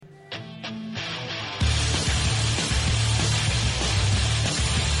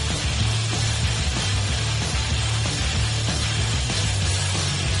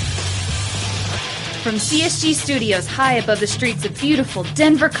From CSG Studios high above the streets of beautiful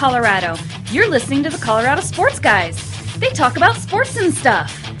Denver, Colorado, you're listening to the Colorado Sports Guys. They talk about sports and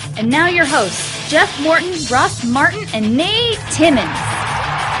stuff. And now your hosts, Jeff Morton, Ross Martin, and Nate Timmons.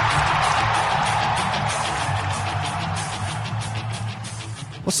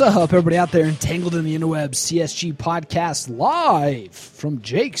 What's up, everybody out there entangled in the interwebs? CSG podcast live from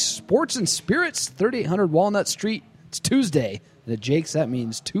Jake's Sports and Spirits, 3800 Walnut Street. It's Tuesday. And at Jake's, that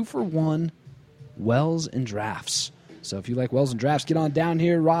means 2 for 1 Wells and Drafts. So if you like Wells and Drafts, get on down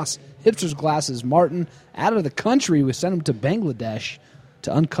here. Ross, Hipster's Glasses, Martin, out of the country. We sent him to Bangladesh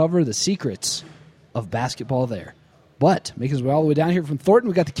to uncover the secrets of basketball there. But making his way all the way down here from Thornton,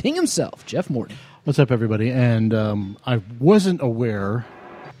 we got the king himself, Jeff Morton. What's up, everybody? And I wasn't aware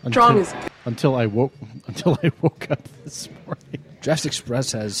until I woke up this morning. Draft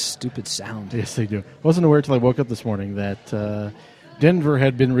Express has stupid sound. Yes, they do. I wasn't aware until I woke up this morning that Denver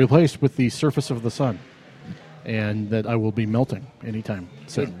had been replaced with the surface of the sun, and that I will be melting anytime.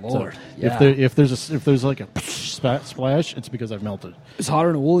 Good Lord! Yeah. If there's like a splash, it's because I've melted. It's hotter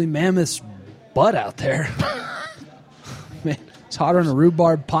than a woolly mammoth's butt out there. Man, it's hotter than a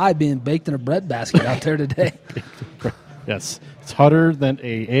rhubarb pie being baked in a breadbasket out there today. Yes, it's hotter than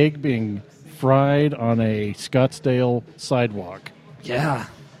an egg being fried on a Scottsdale sidewalk. Yeah.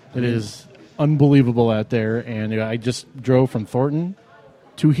 It is unbelievable out there, and I just drove from Thornton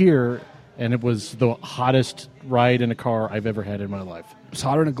to here, and it was the hottest ride in a car I've ever had in my life. It's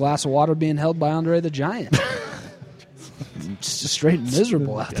hotter than a glass of water being held by Andre the Giant. It's just straight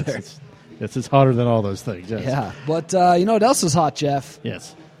miserable out there. It's hotter than all those things. Yes. Yeah, but you know what else is hot, Jeff?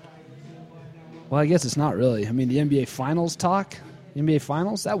 Yes. Well, I guess it's not really. I mean, the NBA Finals talk, NBA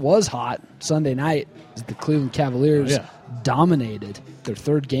Finals, that was hot Sunday night. The Cleveland Cavaliers dominated their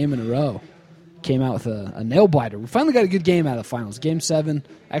third game in a row. Came out with a nail-biter. We finally got a good game out of the Finals. Game 7,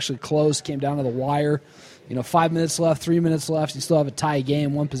 actually close, came down to the wire. 5 minutes left, 3 minutes left. You still have a tie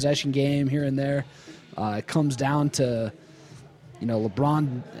game, one possession game here and there. It comes down to,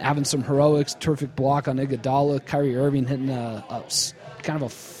 LeBron having some heroics, terrific block on Iguodala, Kyrie Irving hitting a kind of a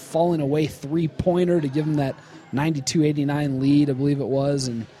falling away three-pointer to give him that 92-89 lead, I believe it was.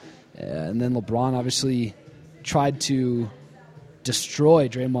 And then LeBron obviously tried to destroy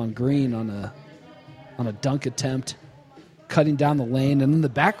Draymond Green on a dunk attempt, cutting down the lane. And then the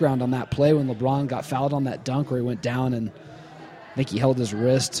background on that play when LeBron got fouled on that dunk where he went down and I think he held his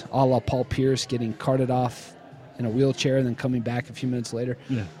wrist, a la Paul Pierce, getting carted off in a wheelchair and then coming back a few minutes later.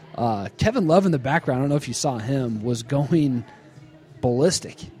 Yeah. Kevin Love in the background, I don't know if you saw him, was going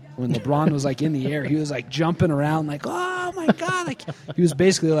ballistic. When LeBron was in the air, he was jumping around oh my God. He was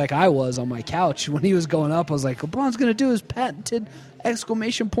basically like I was on my couch. When he was going up, I was like, LeBron's going to do his patented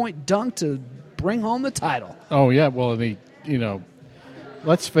exclamation point dunk to bring home the title. Oh, yeah. Well,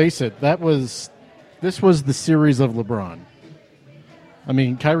 let's face it. This was the series of LeBron. I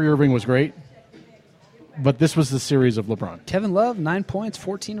mean, Kyrie Irving was great, but this was the series of LeBron. Kevin Love, 9 points,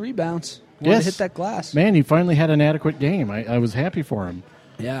 14 rebounds. Wanted to hit that glass. Man, he finally had an adequate game. I was happy for him.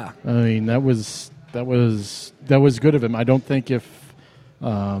 Yeah, I mean that was good of him. I don't think if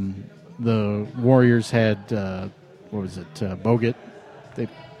the Warriors had Bogut, they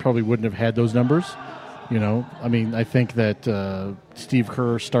probably wouldn't have had those numbers. I mean, I think that Steve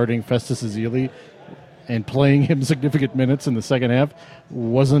Kerr starting Festus Ezeli and playing him significant minutes in the second half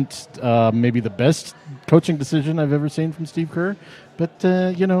wasn't maybe the best coaching decision I've ever seen from Steve Kerr. But,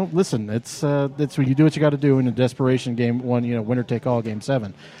 listen, it's when you do what you got to do in a desperation game one, winner take all game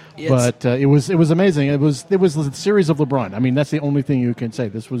 7. But it was amazing. It was the series of LeBron. I mean, that's the only thing you can say.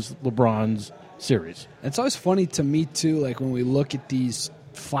 This was LeBron's series. It's always funny to me too, when we look at these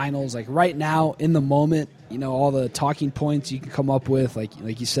finals, right now in the moment, all the talking points you can come up with,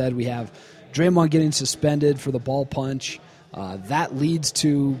 like you said, we have Draymond getting suspended for the ball punch. That leads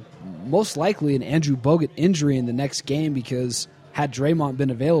to most likely an Andrew Bogut injury in the next game because had Draymond been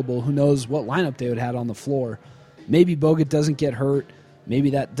available, who knows what lineup they would have had on the floor. Maybe Bogut doesn't get hurt.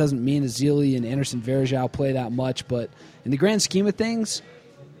 Maybe that doesn't mean Ezeli and Anderson Varejao play that much. But in the grand scheme of things,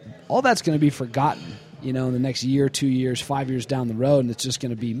 all that's going to be forgotten, in the next year, 2 years, 5 years down the road. And it's just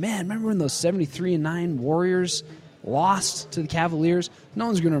going to be, man, remember when those 73-9 Warriors lost to the Cavaliers? No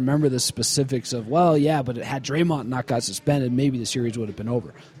one's going to remember the specifics of, well, yeah, but had Draymond not got suspended, maybe the series would have been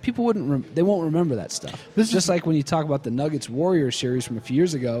over. People they won't remember that stuff. This is just like when you talk about the Nuggets-Warriors series from a few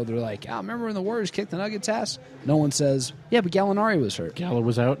years ago, they're like, remember when the Warriors kicked the Nuggets' ass? No one says, yeah, but Gallinari was hurt. Gallo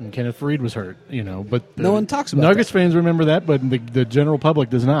was out and Kenneth Faried was hurt, but no one talks about Nuggets fans remember that, but the general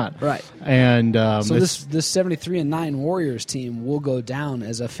public does not. Right. And so this 73-9 Warriors team will go down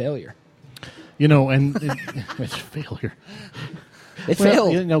as a failure. And it's failure. They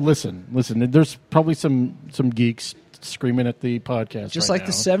failed. Listen. There's probably some geeks screaming at the podcast. Just right like now.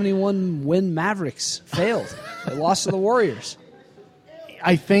 the 71-win Mavericks failed. They lost to the Warriors.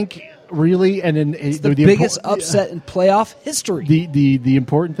 I think really, and it's the biggest upset in playoff history. The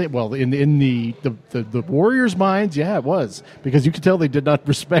important thing, well, in the Warriors' minds, yeah, it was, because you could tell they did not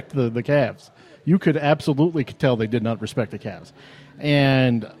respect the Cavs. You could absolutely tell they did not respect the Cavs,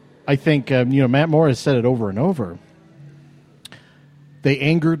 and I think Matt Moore has said it over and over. They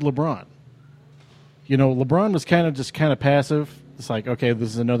angered LeBron. LeBron was kind of passive. It's like, okay, this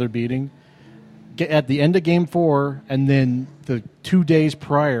is another beating. At the end of Game 4, and then the 2 days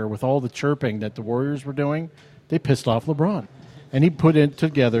prior, with all the chirping that the Warriors were doing, they pissed off LeBron, and he put in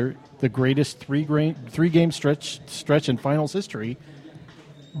together the greatest three-game stretch in finals history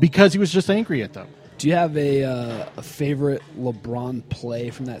because he was just angry at them. Do you have a favorite LeBron play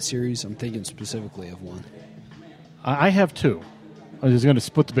from that series? I'm thinking specifically of one. I have two. I was going to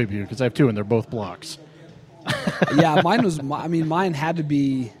split the baby here because I have two, and they're both blocks. Yeah, mine had to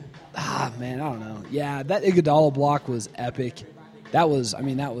be. I don't know. Yeah, that Iguodala block was epic. That was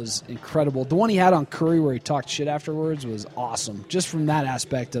incredible. The one he had on Curry where he talked shit afterwards was awesome. Just from that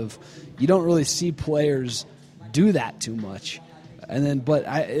aspect of, you don't really see players do that too much. And then, but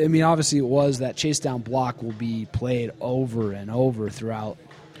obviously it was that chase down block will be played over and over throughout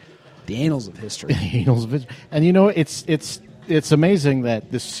the annals of history. And it's amazing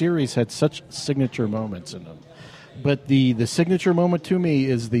that this series had such signature moments in them. But the signature moment to me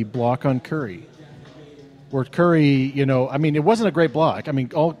is the block on Curry, where Curry, it wasn't a great block.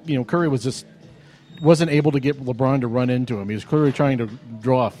 Curry wasn't able to get LeBron to run into him. He was clearly trying to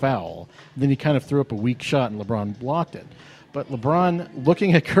draw a foul. Then he kind of threw up a weak shot, and LeBron blocked it. But LeBron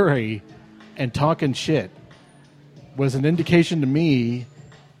looking at Curry and talking shit was an indication to me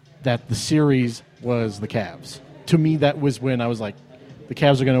that the series was the Cavs. To me, that was when I was like, the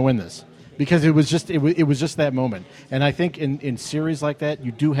Cavs are going to win this. Because it was just that moment. And I think in series like that,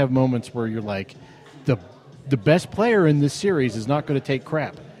 you do have moments where you're like, the best player in this series is not going to take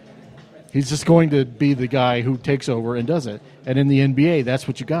crap. He's just going to be the guy who takes over and does it. And in the NBA, that's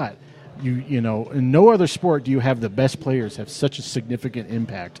what you got. In no other sport do you have the best players have such a significant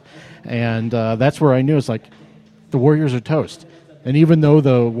impact. And that's where I knew it's like, the Warriors are toast. And even though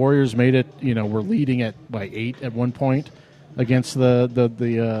the Warriors made it, were leading by 8 at one point against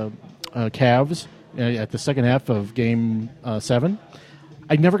the Cavs at the second half of Game 7,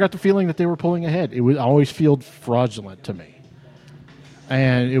 I never got the feeling that they were pulling ahead. It would always feel fraudulent to me.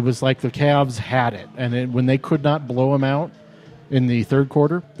 And it was like the Cavs had it. And when they could not blow them out in the third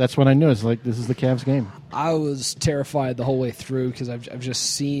quarter, that's when I knew it's like, this is the Cavs game. I was terrified the whole way through because I've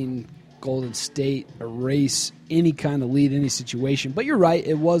just seen Golden State erase any kind of lead, any situation. But you're right,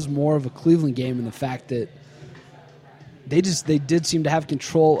 it was more of a Cleveland game in the fact that they did seem to have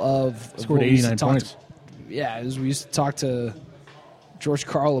control of scored 89 points. As we used to talk to George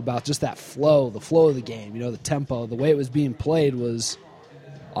Karl about just that flow, the flow of the game, the tempo, the way it was being played was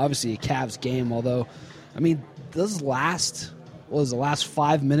obviously a Cavs game. Although, those last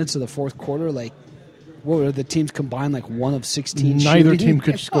 5 minutes of the fourth quarter, like, what were the teams combined, like 1 of 16 Neither shooting? team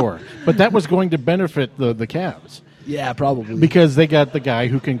could score. But that was going to benefit the Cavs. Yeah, probably. Because they got the guy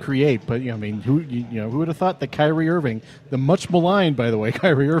who can create. But, who would have thought that Kyrie Irving, the much maligned, by the way,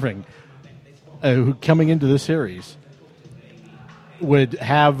 Kyrie Irving, who coming into this series, would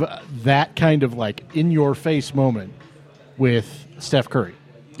have that kind of, like, in-your-face moment with Steph Curry.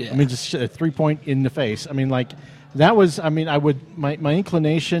 Yeah. Just a 3-point in the face. That was, my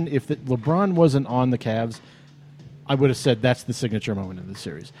inclination, if LeBron wasn't on the Cavs, I would have said that's the signature moment of the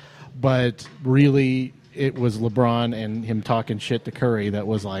series. But really, it was LeBron and him talking shit to Curry that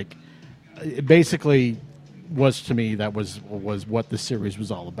was like, it basically was, to me, that was what the series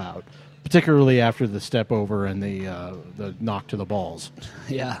was all about, particularly after the step over and the knock to the balls.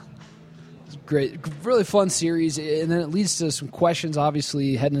 Yeah. It's great. Really fun series. And then it leads to some questions,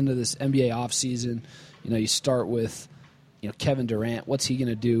 obviously, heading into this NBA offseason. You start with, Kevin Durant. What's he going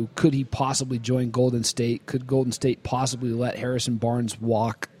to do? Could he possibly join Golden State? Could Golden State possibly let Harrison Barnes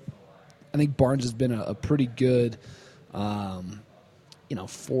walk? I think Barnes has been a pretty good,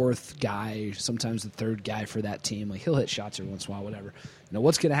 fourth guy, sometimes the third guy for that team. Like, he'll hit shots every once in a while, whatever.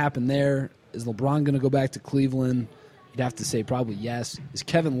 What's going to happen there? Is LeBron going to go back to Cleveland? You'd have to say probably yes. Is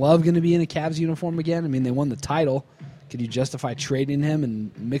Kevin Love going to be in a Cavs uniform again? They won the title. Could you justify trading him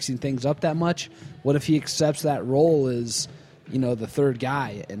and mixing things up that much? What if he accepts that role as, the third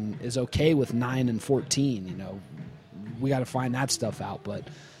guy and is okay with 9 and 14? We got to find that stuff out. But,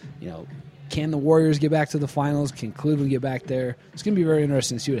 can the Warriors get back to the finals? Can Cleveland get back there? It's going to be very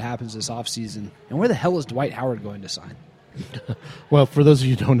interesting to see what happens this offseason. And where the hell is Dwight Howard going to sign? Well, for those of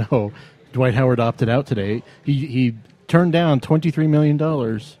you who don't know, Dwight Howard opted out today. He turned down $23 million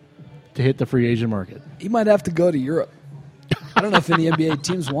to hit the free agent market. He might have to go to Europe. I don't know if any NBA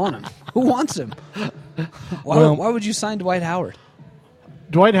teams want him. Who wants him? Why would you sign Dwight Howard?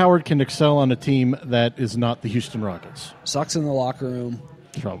 Dwight Howard can excel on a team that is not the Houston Rockets. Sucks in the locker room.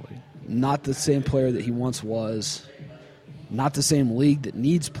 Probably. Not the same player that he once was. Not the same league that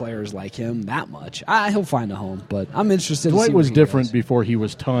needs players like him that much. He'll find a home, but I'm interested to see Dwight where was he different goes. before he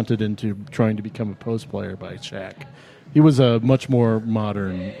was taunted into trying to become a post player by Shaq. He was a much more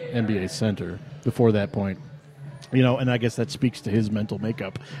modern NBA center before that point. And I guess that speaks to his mental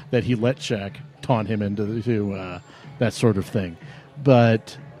makeup that he let Shaq taunt him into that sort of thing.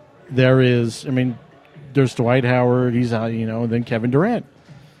 But there's Dwight Howard, he's out, and then Kevin Durant.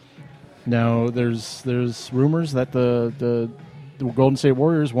 Now there's rumors that the Golden State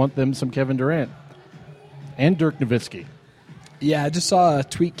Warriors want them some Kevin Durant and Dirk Nowitzki. Yeah, I just saw a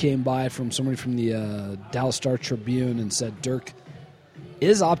tweet came by from somebody from the Dallas Star Tribune and said Dirk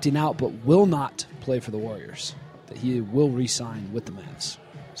is opting out but will not play for the Warriors. That he will re-sign with the Mavs.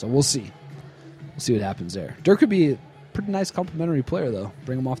 So we'll see. We'll see what happens there. Dirk could be a pretty nice complimentary player, though.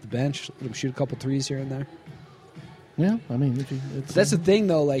 Bring him off the bench, let him shoot a couple threes here and there. Yeah, I mean, that's the thing,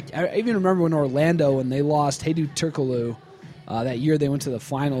 though. Like, I even remember when Orlando, when they lost Hedo Turkoglu that year, they went to the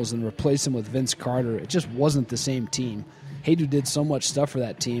finals and replaced him with Vince Carter. It just wasn't the same team. Hedo did so much stuff for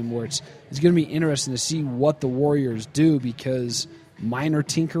that team where it's going to be interesting to see what the Warriors do, because minor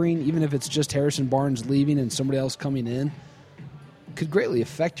tinkering, even if it's just Harrison Barnes leaving and somebody else coming in, could greatly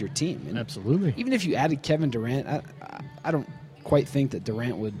affect your team. And absolutely. Even if you added Kevin Durant, I don't quite think that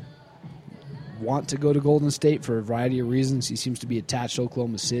Durant would want to go to Golden State for a variety of reasons. He seems to be attached to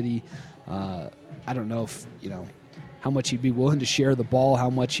Oklahoma City. I don't know if, how much he'd be willing to share the ball, how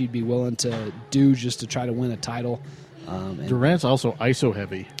much he'd be willing to do just to try to win a title. Durant's also ISO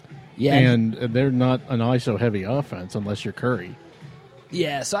heavy. Yeah. And they're not an ISO heavy offense unless you're Curry.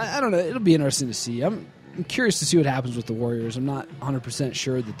 Yeah, so I don't know. It'll be interesting to see. I'm curious to see what happens with the Warriors. I'm not 100%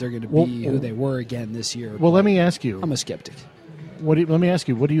 sure that they're going to be who they were again this year. Well, let me ask you. I'm a skeptic. Let me ask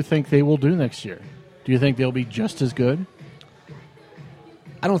you, what do you think they will do next year? Do you think they'll be just as good?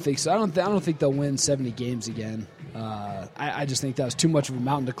 I don't think so. I don't think they'll win 70 games again. I just think that was too much of a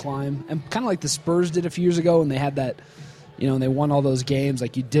mountain to climb. And kind of like the Spurs did a few years ago, and they had that, and they won all those games.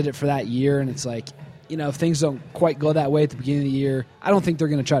 Like, you did it for that year, and it's like, if things don't quite go that way at the beginning of the year, I don't think they're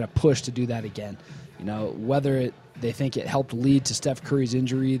going to try to push to do that again. Whether they think it helped lead to Steph Curry's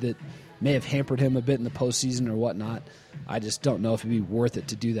injury that may have hampered him a bit in the postseason or whatnot, I just don't know if it'd be worth it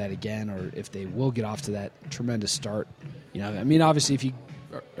to do that again, or if they will get off to that tremendous start. Obviously, if you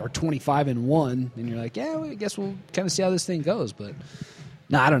are 25-1, then you're like, yeah, well, I guess we'll kind of see how this thing goes. But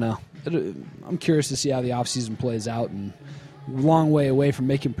I don't know. I'm curious to see how the offseason plays out, and long way away from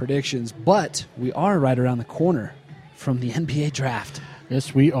making predictions. But we are right around the corner from the NBA draft.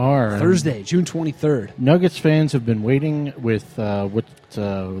 Yes, we are. Thursday, June 23rd. Nuggets fans have been waiting with what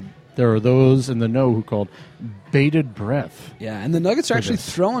there are those in the know who called bated breath. Yeah, and the Nuggets are actually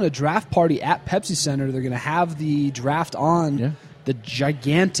throwing a draft party at Pepsi Center. They're going to have the draft on the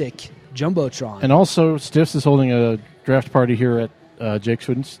gigantic Jumbotron. And also, Stiffs is holding a draft party here at Jake's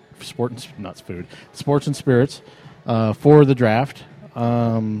Sports and Spirits for the draft.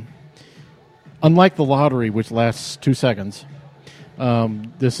 Unlike the lottery, which lasts 2 seconds,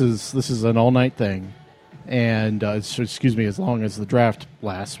 this is an all-night thing. And as long as the draft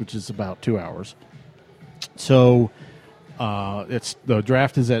lasts, which is about 2 hours. So the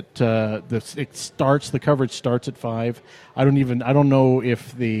draft is at the coverage starts at 5. I don't know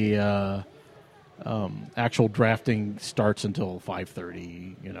if the actual drafting starts until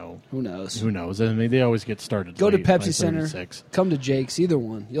 5:30. Who knows? I mean, they always get started. Go late, to Pepsi Center. Come to Jake's. Either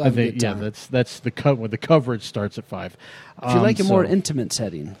one. You'll have a good time. Yeah, that's the when the coverage starts at 5. If you like a more intimate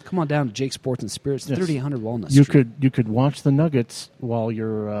setting, come on down to Jake's Sports and Spirits, 3800 Walnut Street. You could watch the Nuggets while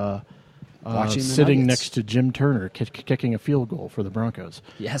you're sitting next to Jim Turner kicking a field goal for the Broncos.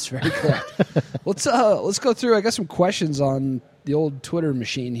 Yes, very correct. Let's go through. I got some questions on the old Twitter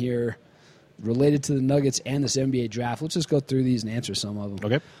machine here related to the Nuggets and this NBA draft. Let's just go through these and answer some of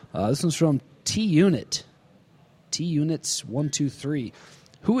them. Okay. This one's from T-Unit. T-Units 123.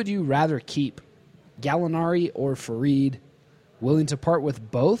 Who would you rather keep, Gallinari or Fareed? Willing to part with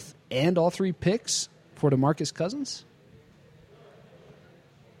both and all 3 picks for DeMarcus Cousins?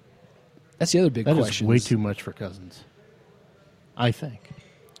 That's the other big question. That is way too much for Cousins, I think.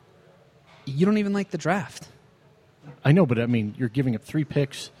 You don't even like the draft. I know, but I mean, you're giving up 3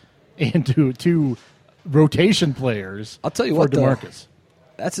 picks and two rotation players. I'll tell you for what, DeMarcus.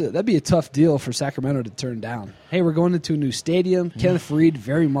 that'd be a tough deal for Sacramento to turn down. Hey, we're going into a new stadium. Kenneth Faried,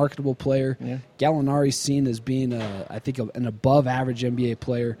 very marketable player. Yeah. Gallinari's seen as being, I think, an above-average NBA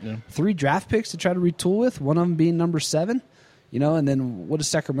player. Yeah. 3 draft picks to try to retool with, one of them being number 7. And then what is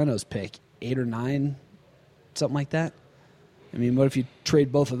Sacramento's pick? 8 or 9, something like that? I mean, what if you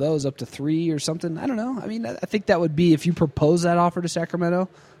trade both of those up to 3 or something? I don't know. I mean, I think that would be, if you propose that offer to Sacramento,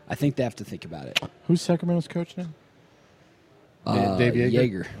 I think they have to think about it. Who's Sacramento's coach now? Dave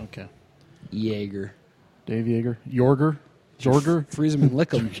Yeager. Okay. Yeager. Dave Yeager. Jorger? Freeze them and lick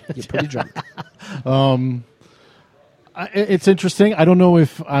them. Get pretty drunk. It's interesting. I don't know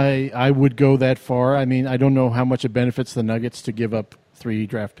if I would go that far. I mean, I don't know how much it benefits the Nuggets to give up 3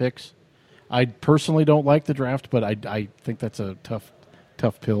 draft picks. I personally don't like the draft, but I think that's a tough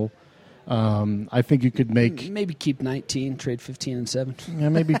pill. I think you could maybe keep 19, trade 15 and 7. Yeah,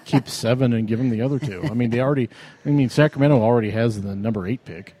 maybe keep 7 and give them the other 2. I mean, Sacramento already has the number 8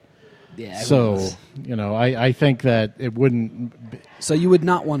 pick. Yeah. So, I think that it wouldn't. So you would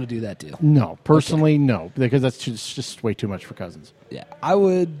not want to do that deal? No, personally, no, because that's just way too much for Cousins. Yeah, I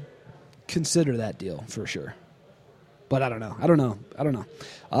would consider that deal for sure. But I don't know.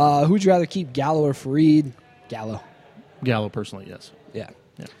 Who would you rather keep, Gallo or Faried? Gallo, personally, yes. Yeah.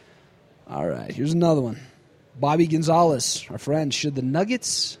 All right, here's another one. Bobby Gonzalez, our friend. Should the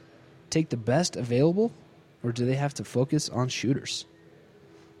Nuggets take the best available, or do they have to focus on shooters?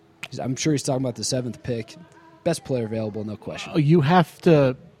 I'm sure he's talking about the 7th pick. Best player available, no question. You have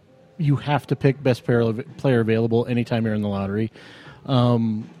to pick best player available anytime you're in the lottery.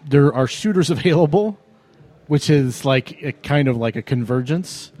 There are shooters available, which is kind of like a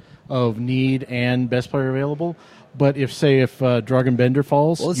convergence of need and best player available. But if Dragan Bender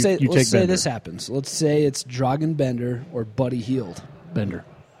falls, you take Bender. Let's say this happens. Let's say it's Dragan Bender or Buddy Hield. Bender.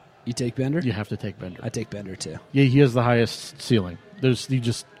 You take Bender? You have to take Bender. I take Bender too. Yeah, he has the highest ceiling. There's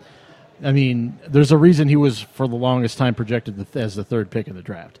a reason he was for the longest time projected as the 3rd pick in the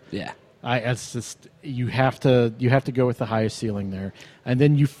draft. Yeah. You have to go with the highest ceiling there, and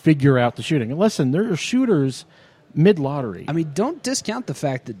then you figure out the shooting. And listen, there are shooters mid-lottery. I mean, don't discount the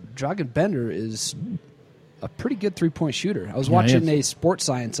fact that Dragan Bender is a pretty good 3-point shooter. I was watching a sports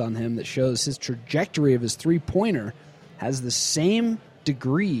science on him that shows his trajectory of his 3-pointer has the same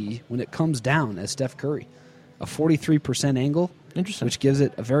degree when it comes down as Steph Curry, a 43% angle. Interesting. Which gives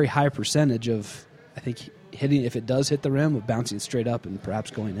it a very high percentage of, I think, hitting, if it does hit the rim, of bouncing straight up and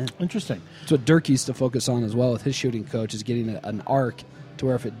perhaps going in. Interesting. That's what Dirk used to focus on as well with his shooting coach, is getting an arc to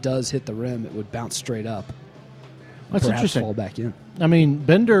where if it does hit the rim, it would bounce straight up. That's interesting. Fall back in. I mean,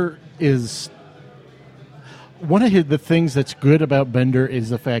 Bender is one of the things that's good about Bender is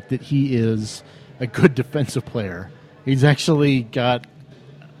the fact that he is a good defensive player. He's actually got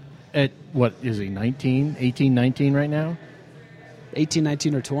at, what is he, 18, 19 right now? 18,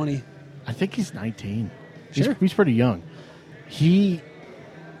 19, or 20. I think he's 19. Sure. He's pretty young. He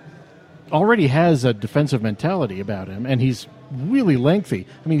already has a defensive mentality about him, and he's really lengthy.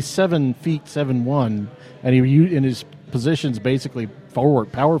 I mean, he's 7 feet, 7'1", and he in his position's basically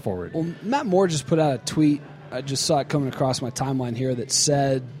power forward. Well, Matt Moore just put out a tweet. I just saw it coming across my timeline here that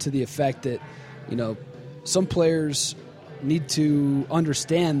said to the effect that, some players need to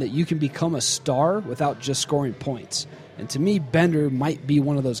understand that you can become a star without just scoring points. And to me, Bender might be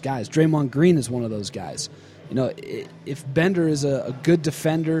one of those guys. Draymond Green is one of those guys. If Bender is a good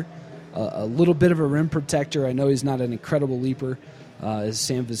defender, a little bit of a rim protector, I know he's not an incredible leaper, as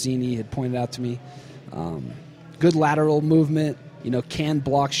Sam Vazini had pointed out to me. Good lateral movement, can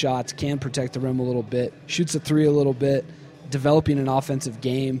block shots, can protect the rim a little bit, shoots a 3 a little bit, developing an offensive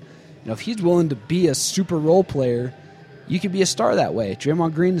game. If he's willing to be a super role player, you can be a star that way.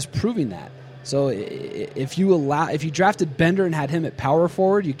 Draymond Green is proving that. So if you drafted Bender and had him at power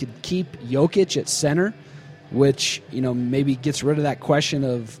forward, you could keep Jokic at center, which maybe gets rid of that question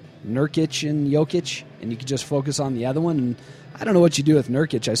of Nurkic and Jokic, and you could just focus on the other one. And I don't know what you do with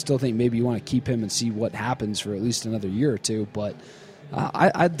Nurkic. I still think maybe you want to keep him and see what happens for at least another year or two. But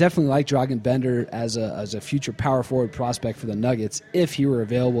I definitely like Dragan Bender as a future power forward prospect for the Nuggets if he were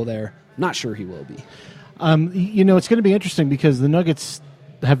available there. Not sure he will be. It's going to be interesting because the Nuggets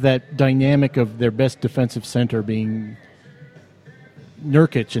have that dynamic of their best defensive center being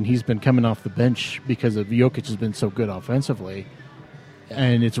Nurkic, and he's been coming off the bench because of Jokic has been so good offensively.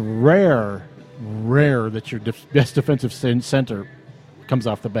 And it's rare that your best defensive center comes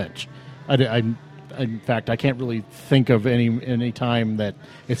off the bench. In fact, I can't really think of any time that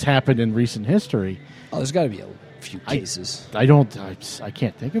it's happened in recent history. Oh, there's got to be a few cases. I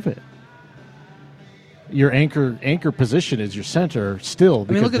can't think of it. Your anchor position is your center still.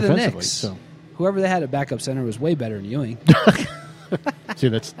 I mean, look at the Knicks. So. Whoever they had at backup center was way better than Ewing. See,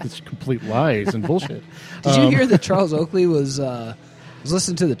 that's complete lies and bullshit. Did you hear that Charles Oakley was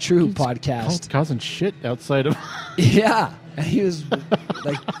listening to the True podcast? Causing shit outside of... Yeah. And he was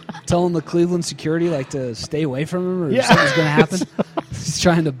like telling the Cleveland security to stay away from him or something's going to happen. He's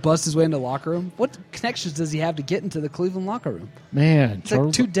trying to bust his way into the locker room. What connections does he have to get into the Cleveland locker room? Man, it's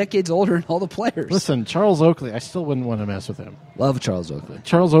like 2 decades older than all the players. Listen, Charles Oakley, I still wouldn't want to mess with him. Love Charles Oakley.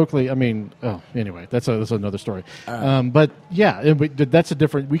 Charles Oakley, anyway, that's another story. Right. But yeah, that's a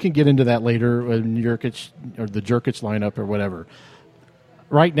different. We can get into that later in Jurkic or the Jurkic lineup or whatever.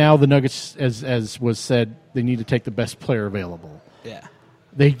 Right now, the Nuggets, as was said, they need to take the best player available. Yeah.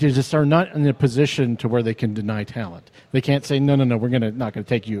 They just are not in a position to where they can deny talent. They can't say, no, we're not going to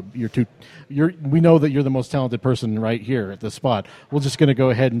take you. We know that you're the most talented person right here at this spot. We're just going to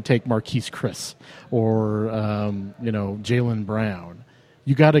go ahead and take Marquise Chris or Jaylen Brown.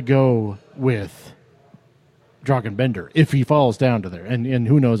 You got to go with Dragan Bender if he falls down to there, and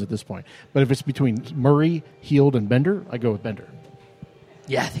who knows at this point. But if it's between Murray, Hield, and Bender, I go with Bender.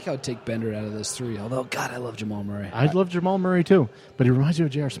 Yeah, I think I would take Bender out of those 3. Although, God, I love Jamal Murray. I'd love Jamal Murray, too. But he reminds me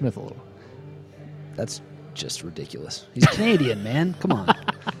of J.R. Smith a little. That's just ridiculous. He's Canadian, man. Come on.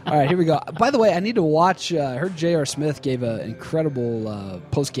 All right, here we go. By the way, I need to watch. I heard J.R. Smith gave an incredible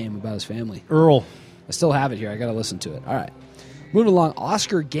post-game about his family. Earl. I still have it here. I got to listen to it. All right. Moving along.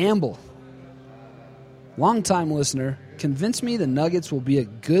 Oscar Gamble. Longtime listener. Convince me the Nuggets will be a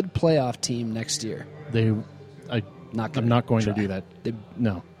good playoff team next year. I'm not going to do that.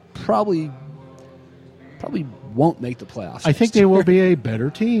 No. Probably won't make the playoffs. I think they will be a better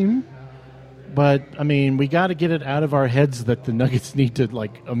team. But, we got to get it out of our heads that the Nuggets need to,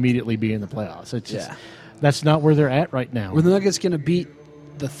 immediately be in the playoffs. It's just, that's not where they're at right now. Were the Nuggets going to beat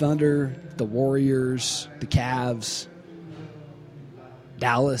the Thunder, the Warriors, the Cavs,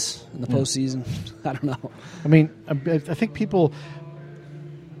 Dallas in the postseason? I don't know. I think people...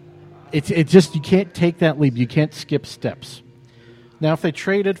 It's just you can't take that leap. You can't skip steps. Now, if they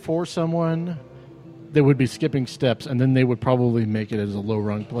traded for someone, they would be skipping steps, and then they would probably make it as a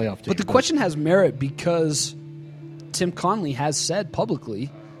low-rung playoff team. But the question has merit because Tim Connelly has said publicly,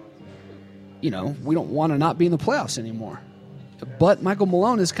 we don't want to not be in the playoffs anymore. But Michael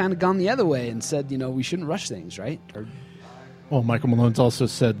Malone has kind of gone the other way and said, we shouldn't rush things, right? Well, Michael Malone's also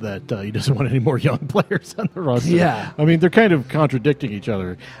said that he doesn't want any more young players on the roster. Yeah. They're kind of contradicting each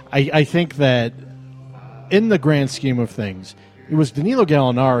other. I think that in the grand scheme of things, it was Danilo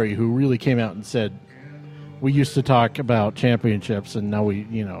Gallinari who really came out and said, we used to talk about championships, and now we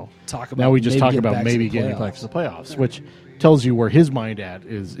talk about maybe getting back to the playoffs, which tells you where his mind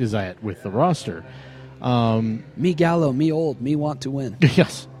is at with the roster. Me Gallo, me old, me want to win.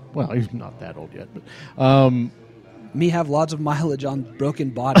 Yes. Well, he's not that old yet, but me have lots of mileage on broken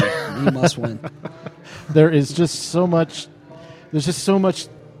body. Me must win. There's just so much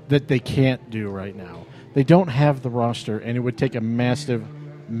that they can't do right now. They don't have the roster, and it would take a massive,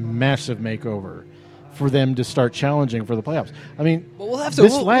 massive makeover for them to start challenging for the playoffs. We'll have to.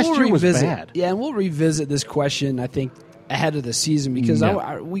 Last year was revisit. bad. Yeah, and we'll revisit this question, I think, ahead of the season because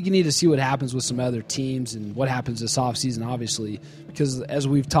we need to see what happens with some other teams and what happens this offseason, obviously, because as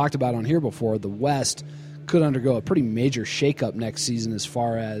we've talked about on here before, the West could undergo a pretty major shakeup next season as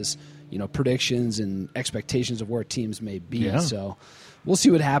far as predictions and expectations of where teams may be. Yeah. So we'll see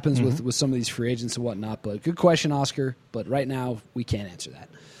what happens with some of these free agents and whatnot. But good question, Oscar. But right now we can't answer that.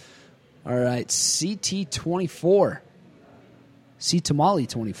 All right, CT24, C-Tamale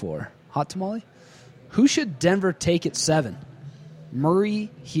 24, Hot Tamale. Who should Denver take at 7?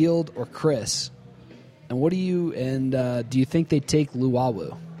 Murray, Hield, or Chris? And do you think they take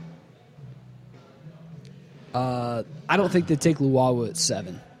Luwawu? I don't think they take Luwawu at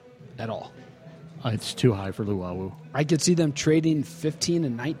 7 at all. It's too high for Luwawu. I could see them trading 15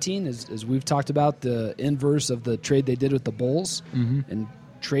 and 19, as we've talked about, the inverse of the trade they did with the Bulls, and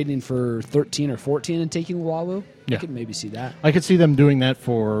trading for 13 or 14 and taking Luwawu. Yeah. I could maybe see that. I could see them doing that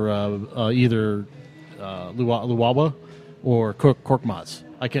for either Luwawu or Korkmaz.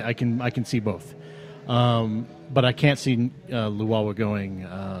 I can see both. But I can't see Luwawu going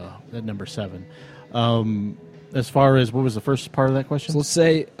at number 7. As far as, what was the first part of that question? So let's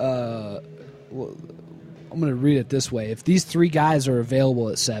say, I'm going to read it this way. If these 3 guys are available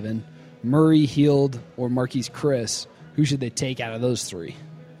at 7, Murray, Hield, or Marquise Chris, who should they take out of those 3?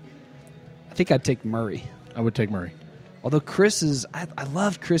 I think I'd take Murray. I would take Murray. Although Chris is, I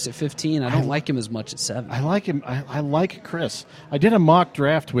love Chris at 15. I don't like him as much at 7. I like him. I like Chris. I did a mock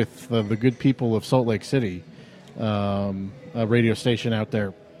draft with the good people of Salt Lake City, a radio station out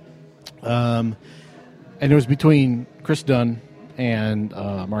there. And it was between Chris Dunn and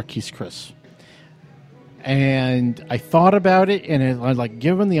Marquise Chris. And I thought about it, and I was like,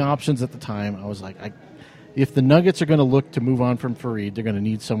 given the options at the time, I was like, if the Nuggets are going to look to move on from Fareed, they're going to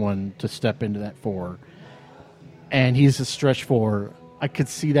need someone to step into that 4. And he's a stretch 4. I could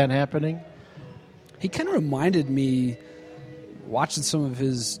see that happening. He kind of reminded me, watching some of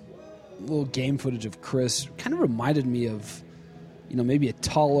his little game footage of Chris, kind of reminded me of, maybe a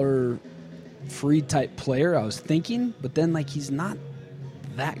taller, Fareed type player, I was thinking. But then, he's not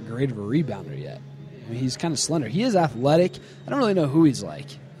that great of a rebounder yet. I mean, he's kind of slender. He is athletic. I don't really know who he's like.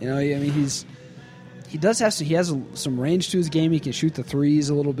 He has some range to his game. He can shoot the threes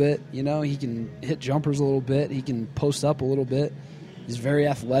a little bit. He can hit jumpers a little bit. He can post up a little bit. He's very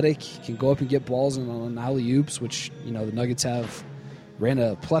athletic. He can go up and get balls on alley-oops, which, the Nuggets ran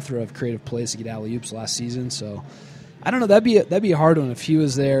a plethora of creative plays to get alley-oops last season. So, I don't know. That'd be a hard one if he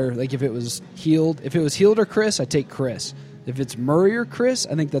was there. If it was Heald. If it was Heald or Chris, I'd take Chris. If it's Murray or Chris,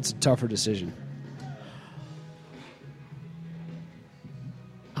 I think that's a tougher decision.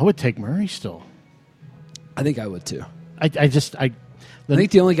 I would take Murray still. I think I would too. I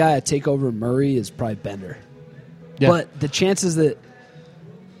think the only guy I'd take over Murray is probably Bender. Yeah. But the chances that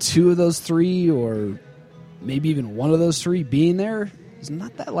 2 of those 3 or maybe even 1 of those 3 being there is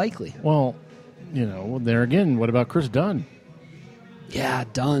not that likely. Well, there again, what about Chris Dunn? Yeah,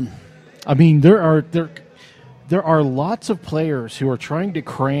 Dunn. I mean, there are lots of players who are trying to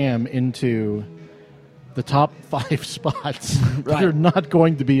cram into the top 5 spots. Right. They're not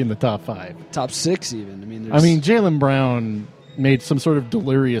going to be in the top 5. Top 6 even. I mean, Jaylen Brown made some sort of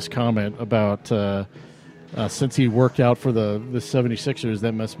delirious comment about since he worked out for the 76ers,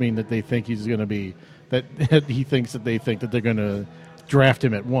 that must mean that they think he's going to be that he thinks that they think that they're going to draft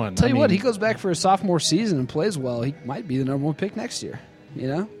him at 1. Tell you what, he goes back for his sophomore season and plays well. He might be the number 1 pick next year.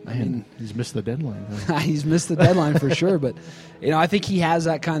 I mean, he's missed the deadline. He's missed the deadline for sure. But I think he has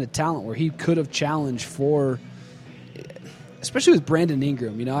that kind of talent where he could have challenged for, especially with Brandon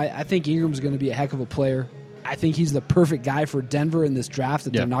Ingram. I think Ingram's going to be a heck of a player. I think he's the perfect guy for Denver in this draft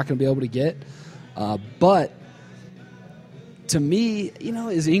that they're not going to be able to get. But to me,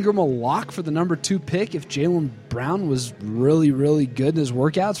 is Ingram a lock for the number 2 pick if Jaylen Brown was really, really good in his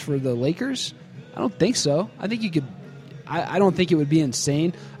workouts for the Lakers? I don't think so. I think you could. I don't think it would be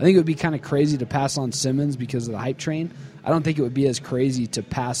insane. I think it would be kind of crazy to pass on Simmons because of the hype train. I don't think it would be as crazy to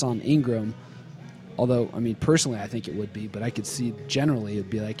pass on Ingram. Although, personally, I think it would be. But I could see generally it would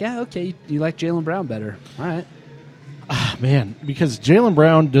be like, yeah, okay, you like Jaylen Brown better. All right. Man, because Jaylen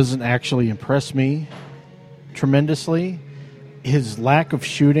Brown doesn't actually impress me tremendously. His lack of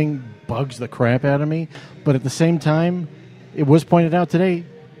shooting bugs the crap out of me. But at the same time, it was pointed out today,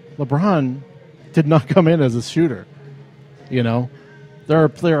 LeBron did not come in as a shooter. There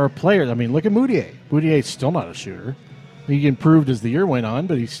are players. Look at Moutier. Moutier's still not a shooter. He improved as the year went on,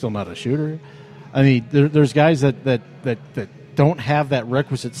 but he's still not a shooter. There's guys that don't have that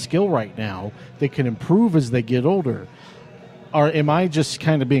requisite skill right now. They can improve as they get older. Or am I just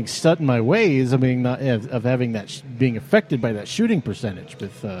kind of being set in my ways? Being affected by that shooting percentage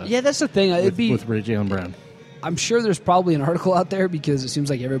with that's the thing. With Jaylen Brown. I'm sure there's probably an article out there because it seems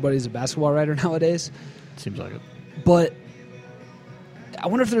like everybody's a basketball writer nowadays. Seems like it. But I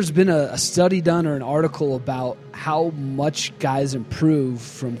wonder if there's been a study done or an article about how much guys improve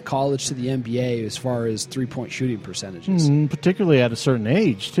from college to the NBA as far as 3-point shooting percentages. Particularly at a certain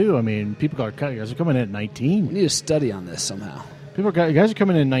age, too. Guys are coming in at 19. We need a study on this somehow. Guys are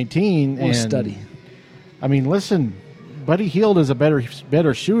coming in at 19. Want to study. Listen, Buddy Hield is a better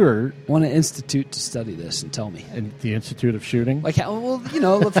shooter. Want an institute to study this and tell me. And the Institute of Shooting?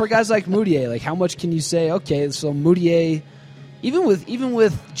 For guys like Moutier, how much can you say, okay, so Moutier... Even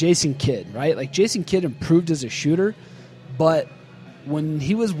with Jason Kidd, right? Jason Kidd improved as a shooter, but when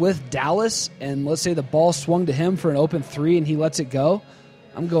he was with Dallas and let's say the ball swung to him for an open 3 and he lets it go,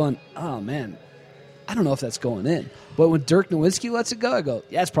 I'm going, oh, man, I don't know if that's going in. But when Dirk Nowitzki lets it go, I go,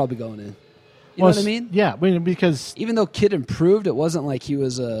 yeah, it's probably going in. You know what I mean? Yeah, because... Even though Kidd improved, it wasn't like he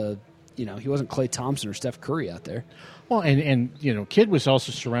was he wasn't Klay Thompson or Steph Curry out there. Well, and Kidd was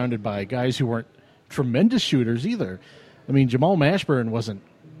also surrounded by guys who weren't tremendous shooters either. Jamal Mashburn wasn't,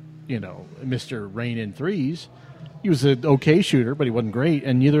 Mr. Rain in threes. He was an okay shooter, but he wasn't great,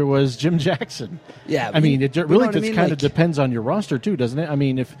 and neither was Jim Jackson. Yeah, it really just kind of depends on your roster too, doesn't it?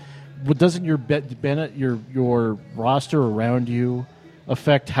 Doesn't your roster around you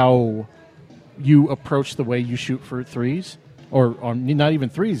affect how you approach the way you shoot for threes, or not even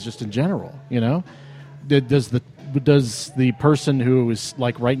threes, just in general? Does the person who is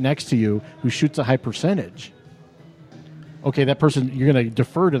right next to you who shoots a high percentage? Okay, that person, you're going to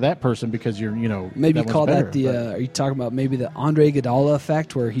defer to that person because you're, maybe call that the. Are you talking about maybe the Andre Iguodala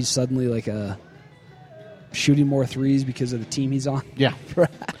effect, where he's suddenly like a shooting more threes because of the team he's on? Yeah.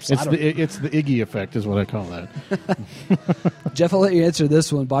 Perhaps. It's the Iggy effect is what I call that. Jeff, I'll let you answer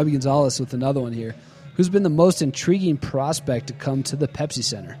this one. Bobby Gonzalez with another one here. Who's been the most intriguing prospect to come to the Pepsi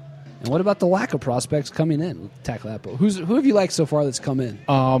Center? And what about the lack of prospects coming in? We'll tackle that. But who have you liked so far that's come in?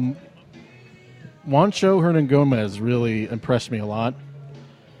 Juancho Hernan-Gomez really impressed me a lot.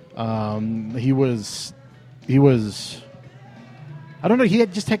 He was, I don't know, he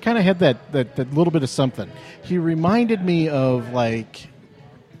had kind of had that little bit of something. He reminded me of like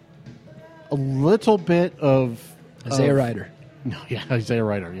a little bit of Isaiah Ryder. No, yeah, Isaiah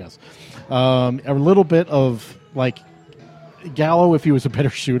Ryder, yes. A little bit of like Gallo if he was a better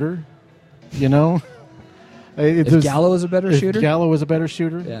shooter, you know. If Gallo is a better shooter? If Gallo was a better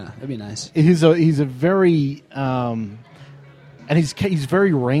shooter? Yeah, that'd be nice. He's a very and he's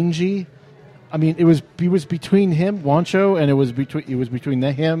very rangy. I mean, he was between him, Juancho, and it was between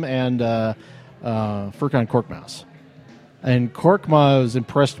him and Furkan Korkmaz. And Korkmaz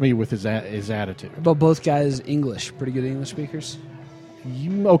impressed me with his attitude. About both guys English, pretty good English speakers?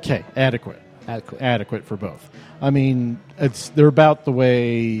 Okay, adequate for both. I mean, they're about the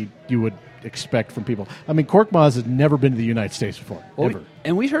way you would expect from people. I mean, Korkmaz has never been to the United States before, ever.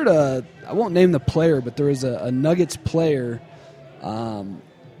 And we heard I won't name the player, but there was a Nuggets player, I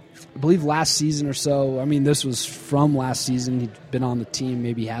believe last season or so. I mean, this was from last season. He'd been on the team.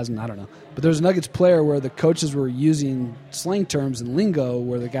 Maybe he hasn't. I don't know. But there was a Nuggets player where the coaches were using slang terms and lingo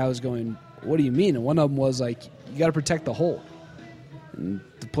where the guy was going, "What do you mean?" And one of them was like, "You got to protect the hole." And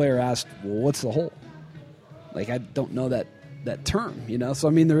the player asked, "Well, what's the hole?" Like, I don't know that term, you know? So,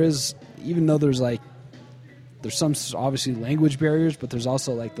 I mean, there is, even though there's some obviously language barriers, but there's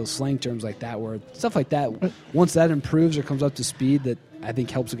also like those slang terms like that where stuff like that, once that improves or comes up to speed, that I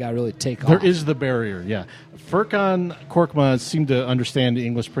think helps a guy really take off. There is the barrier, yeah. Furkan Korkmaz seemed to understand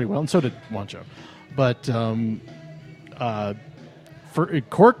English pretty well, and so did Juancho. But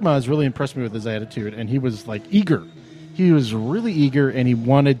Korkmaz really impressed me with his attitude, and he was like eager. He was really eager, and he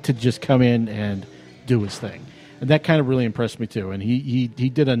wanted to just come in and do his thing. And that kind of really impressed me too. And he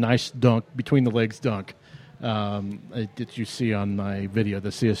did a nice dunk, between the legs dunk, that you see on my video, the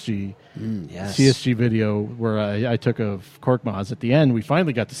CSG CSG video where I took of Korkmaz. At the end, we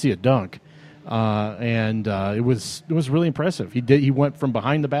finally got to see a dunk, and it was really impressive. He went from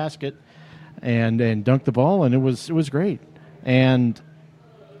behind the basket and dunked the ball, and it was great. And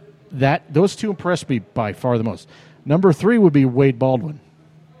those two impressed me by far the most. Number 3 would be Wade Baldwin.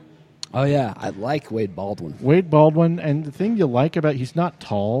 Oh, yeah. I like Wade Baldwin. Wade Baldwin, and the thing you like about he's not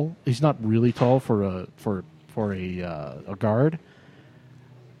tall. He's not really tall for a guard,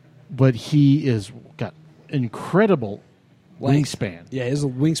 but he is got incredible wingspan. Yeah, he has a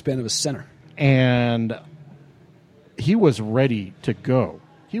wingspan of a center. And he was ready to go.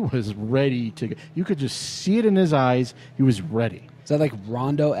 You could just see it in his eyes. He was ready. Is that like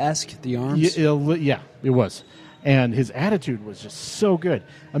Rondo-esque, the arms? Yeah, it was. And his attitude was just so good.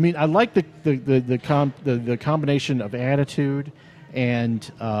 I mean, I like the combination of attitude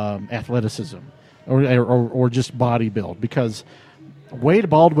and athleticism, or just body build. Because Wade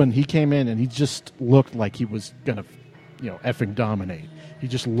Baldwin, he came in and he just looked like he was gonna, effing dominate. He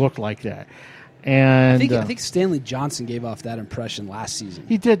just looked like that. And I think Stanley Johnson gave off that impression last season.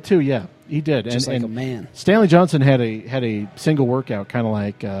 He did too. Yeah, he did. Just like a man. Stanley Johnson had a single workout, kind of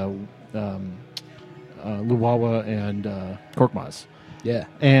like Luwawa and Korkmaz. Yeah.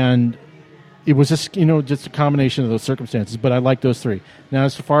 And it was just a combination of those circumstances, but I like those 3. Now,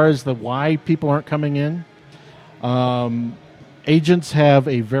 as far as the why people aren't coming in, agents have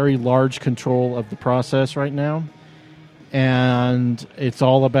a very large control of the process right now, and it's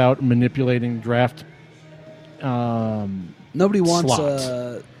all about manipulating draft nobody wants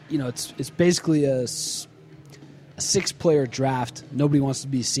slots. It's basically a 6-player draft. Nobody wants to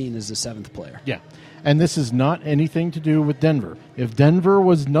be seen as the 7th player. Yeah. And this is not anything to do with Denver. If Denver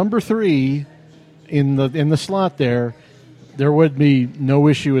was number 3 in the slot there would be no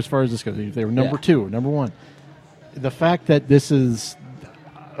issue as far as this goes. If they were number 2 or number 1. The fact that this is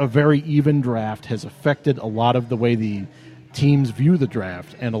a very even draft has affected a lot of the way the teams view the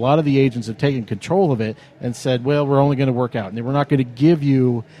draft, and a lot of the agents have taken control of it and said, well, we're only going to work out, and we're not going to give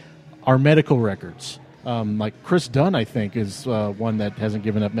you our medical records. Like Chris Dunn, I think, is one that hasn't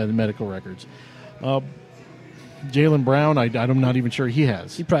given up medical records. Jaylen Brown, I'm not even sure he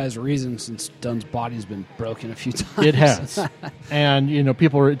has. He probably has a reason, since Dunn's body's been broken a few times. It has. And,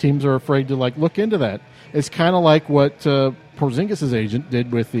 teams are afraid to, look into that. It's kind of like what Porzingis' agent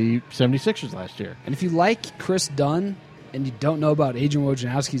did with the 76ers last year. And if you like Chris Dunn and you don't know about Adrian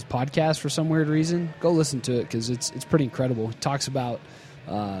Wojnarowski's podcast for some weird reason, go listen to it, because it's pretty incredible. He talks about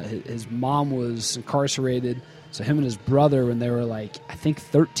His mom was incarcerated, so him and his brother, when they were like, I think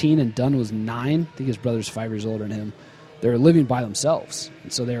 13 and Dunn was 9, I think his brother's 5 years older than him, they were living by themselves.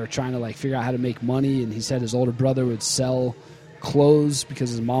 And so they were trying to like figure out how to make money, and he said his older brother would sell clothes because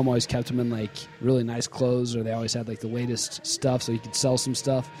his mom always kept him in like really nice clothes, or they always had like the latest stuff so he could sell some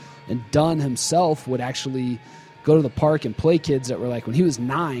stuff. And Dunn himself would actually go to the park and play kids that were like, when he was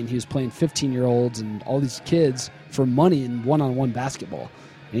 9, he was playing 15-year-olds and all these kids for money in one-on-one basketball.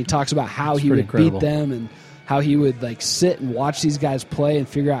 And he talks about how he would beat them and how he would like sit and watch these guys play and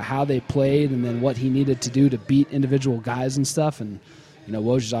figure out how they played and then what he needed to do to beat individual guys and stuff. And, you know,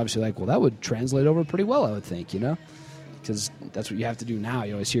 Woj is obviously like, well, that would translate over pretty well, I would think, you know, because that's what you have to do now.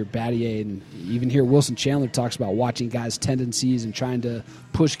 You always hear Battier and you even hear Wilson Chandler talks about watching guys' tendencies and trying to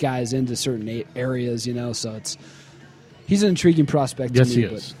push guys into certain areas, you know, so he's an intriguing prospect to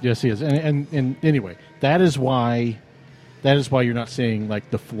me. Yes, he is. And anyway, that is why you're not seeing like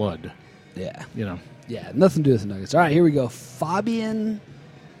the flood. Yeah. You know. Yeah, nothing to do with the Nuggets. All right, here we go. Fabian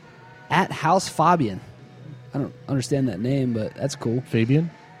at House Fabian. I don't understand that name, but that's cool.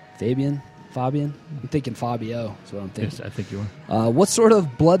 Fabian. I'm thinking Fabio. That's what I'm thinking. Yes, I think you are. What sort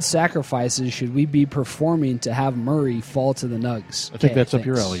of blood sacrifices should we be performing to have Murray fall to the Nugs? I think that's up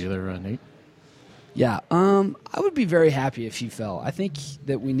your alley there, Nate. Yeah, I would be very happy if he fell. I think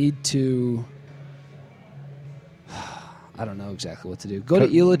that we need to... I don't know exactly what to do. Go to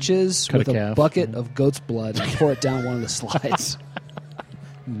Elitch's with a bucket of goat's blood and pour it down one of the slides.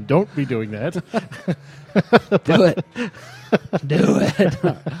 Don't be doing that. Do it.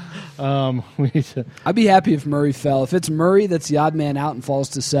 I'd be happy if Murray fell. If it's Murray that's the odd man out and falls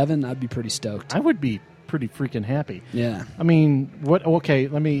to 7, I'd be pretty stoked. I would be pretty freaking happy. Yeah. I mean, what? Okay,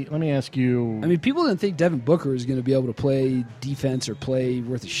 let me ask you. I mean, people didn't think Devin Booker was going to be able to play defense or play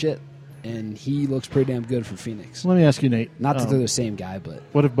worth a shit, and he looks pretty damn good for Phoenix. Let me ask you, Nate. Not that they're the same guy, but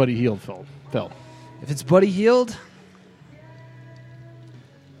what if Buddy Hield fell? If it's Buddy Hield,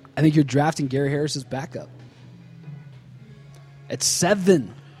 I think you're drafting Gary Harris's backup. At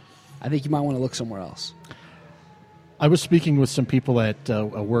 7, I think you might want to look somewhere else. I was speaking with some people at a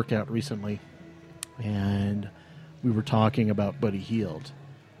workout recently, and we were talking about Buddy Hield.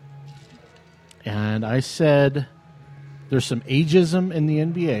 And I said, there's some ageism in the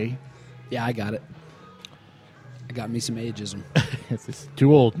NBA. Yeah, I got it. I got me some ageism. It's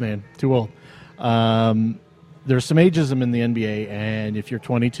too old, man. Too old. There's some ageism in the NBA, and if you're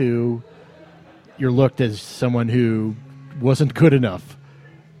 22, you're looked as someone who wasn't good enough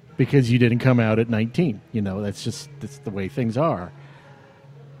because you didn't come out at 19. You know, that's the way things are.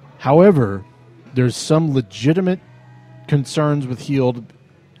 However, there's some legitimate concerns with Hield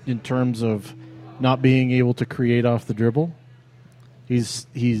in terms of not being able to create off the dribble.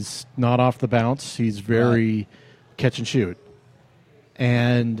 He's not off the bounce. He's very catch and shoot.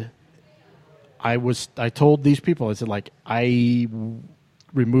 And I told these people, I said, like, I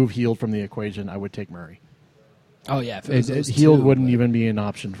remove Hield from the equation, I would take Murray. Oh, yeah. If it was Hield wouldn't even be an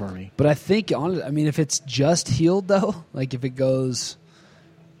option for me. But I think, honestly, I mean, if it's just Hield, though, like if it goes,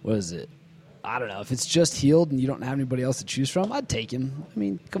 what is it? I don't know. If it's just Hield and you don't have anybody else to choose from, I'd take him. I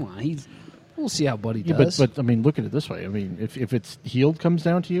mean, come on. We'll see how Buddy does. But I mean, look at it this way. I mean, if it's Hield comes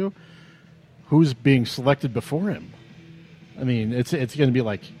down to you, who's being selected before him? I mean, it's going to be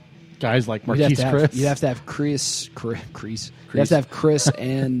like guys like Marquise Chris. You'd have to have Chris. You'd have to have Chris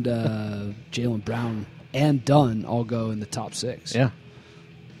and Jaylen Brown and Dunn all go in the top 6. Yeah.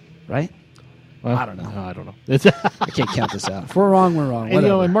 Right? Well, I don't know. I don't know. I can't count this out. If we're wrong, we're wrong. And,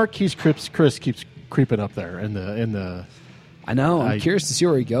 and Marquise Chris keeps creeping up there in the. I know. I'm curious to see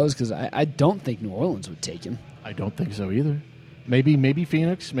where he goes because I don't think New Orleans would take him. I don't think so either. Maybe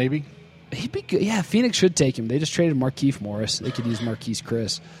Phoenix. Maybe. He'd be good. Yeah, Phoenix should take him. They just traded Markieff Morris. They could use Marquise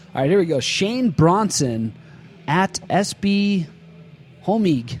Chris. All right, here we go. Shane Bronson at SB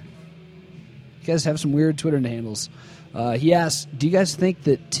Homig. You guys have some weird Twitter handles. He asks, do you guys think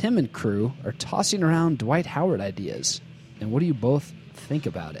that Tim and crew are tossing around Dwight Howard ideas? And what do you both think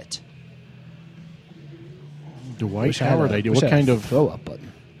about it? Dwight Howard idea? What kind of throw-up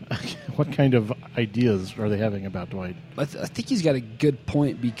button? What kind of ideas are they having about Dwight? I think he's got a good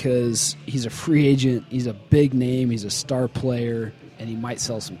point because he's a free agent, he's a big name, he's a star player, and he might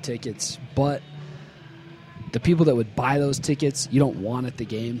sell some tickets. But the people that would buy those tickets, you don't want at the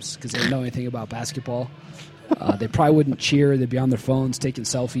games because they don't know anything about basketball. They probably wouldn't cheer. They'd be on their phones taking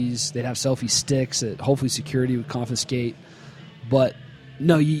selfies. They'd have selfie sticks that hopefully security would confiscate. But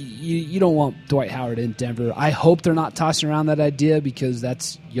no, you don't want Dwight Howard in Denver. I hope they're not tossing around that idea because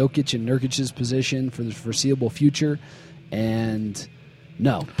that's Jokic and Nurkic's position for the foreseeable future. And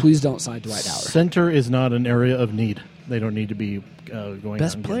no, please don't sign Dwight Howard. Center is not an area of need. They don't need to be going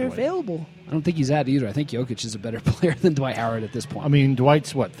best player available. I don't think he's that either. I think Jokic is a better player than Dwight Howard at this point. I mean,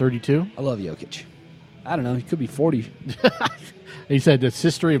 Dwight's what, 32? I love Jokic. I don't know. He could be 40. He said it's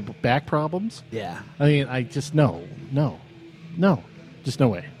history of back problems. Yeah. I mean, I just no, just no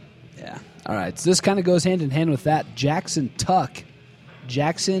way. Yeah. All right. So this kind of goes hand in hand with that. Jackson Tuck,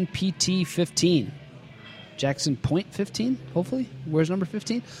 Jackson PT 15. Jackson Point 15, hopefully. Where's number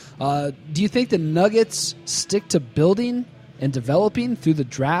 15? Do you think the Nuggets stick to building and developing through the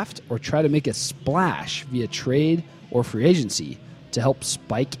draft or try to make a splash via trade or free agency to help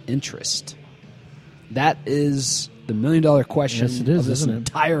spike interest? That is the million-dollar question of this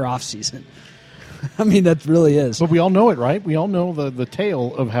entire offseason. I mean, that really is. But we all know it, right? We all know the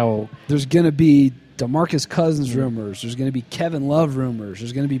tale of how... There's going to be DeMarcus Cousins rumors. There's going to be Kevin Love rumors.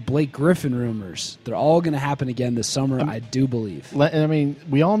 There's going to be Blake Griffin rumors. They're all going to happen again this summer, I do believe. I mean,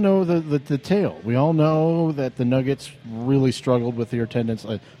 we all know the tale. We all know that the Nuggets really struggled with their attendance.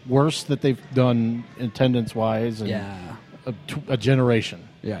 Worse that they've done attendance-wise in a generation.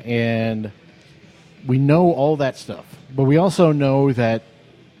 Yeah. And we know all that stuff. But we also know that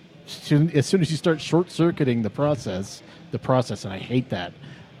as soon as you start short-circuiting the process, and I hate that,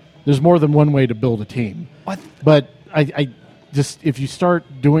 there's more than one way to build a team. What? But I just, if you start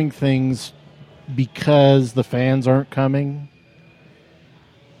doing things because the fans aren't coming,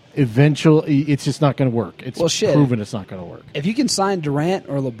 eventually it's just not going to work. It's proven it's not going to work. If you can sign Durant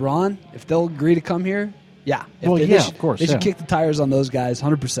or LeBron, if they'll agree to come here, yeah. Of course. They should kick the tires on those guys,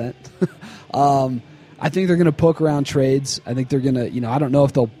 100%. I think they're going to poke around trades. I think they're going to, I don't know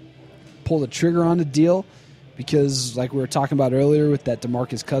if they'll pull the trigger on a deal. Because, like we were talking about earlier with that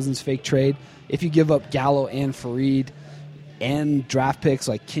DeMarcus Cousins fake trade, if you give up Gallo and Fareed and draft picks,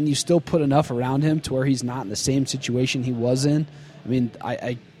 like, can you still put enough around him to where he's not in the same situation he was in? I mean,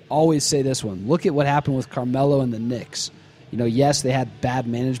 I always say this one. Look at what happened with Carmelo and the Knicks. Yes, they had bad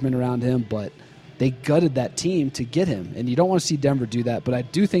management around him, but they gutted that team to get him. And you don't want to see Denver do that, but I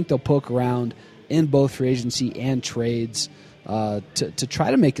do think they'll poke around in both free agency and trades to try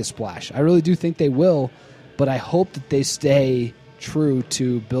to make a splash. I really do think they will. But I hope that they stay true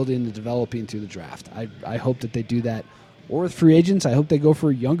to building and developing through the draft. I hope that they do that. Or with free agents, I hope they go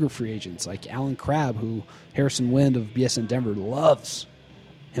for younger free agents like Alan Crabb, who Harrison Wind of BSN Denver loves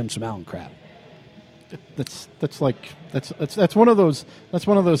him some Alan Crabb. That's one of those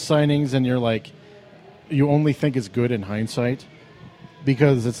signings, and you're like, you only think it's good in hindsight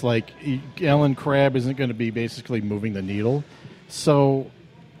because it's like Alan Crabb isn't going to be basically moving the needle. So.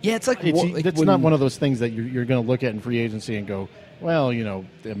 Yeah, it's like that's not one of those things that you're going to look at in free agency and go, well,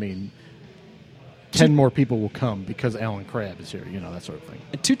 I mean, 10 more people will come because Alan Crabb is here, that sort of thing.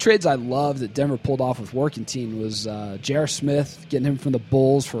 And two trades I love that Denver pulled off with working team was J.R. Smith, getting him from the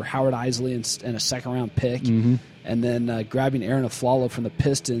Bulls for Howard Isley and a second-round pick, and then grabbing Aaron Aflalo from the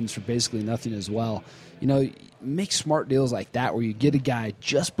Pistons for basically nothing as well. Make smart deals like that where you get a guy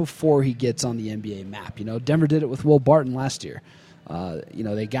just before he gets on the NBA map. Denver did it with Will Barton last year.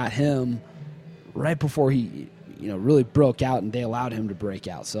 They got him right before he, really broke out, and they allowed him to break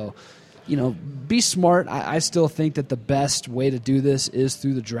out. So, be smart. I still think that the best way to do this is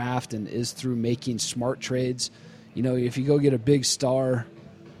through the draft and is through making smart trades. If you go get a big star,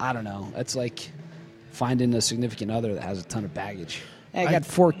 I don't know. That's like finding a significant other that has a ton of baggage. Hey, I got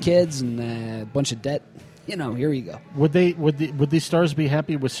 4 kids and a bunch of debt. Here you go. Would these stars be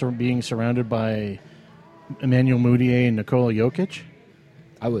happy with being surrounded by Emmanuel Mudiay and Nikola Jokic?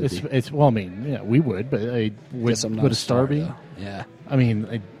 I would. Well, I mean, yeah, we would, but would a star be? Though. Yeah. I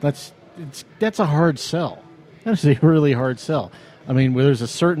mean, that's a hard sell. That's a really hard sell. I mean, there's a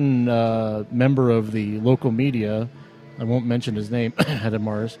certain member of the local media, I won't mention his name, Adam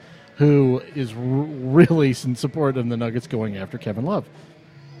Mars, who is really in support of the Nuggets going after Kevin Love.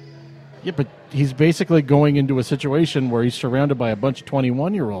 Yeah, but he's basically going into a situation where he's surrounded by a bunch of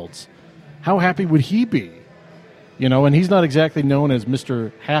 21-year-olds. How happy would he be? And he's not exactly known as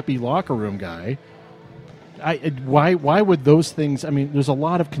Mr. Happy Locker Room guy. Why would those things? I mean, there's a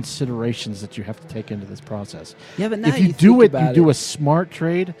lot of considerations that you have to take into this process. Yeah, but now if you do it, you do a smart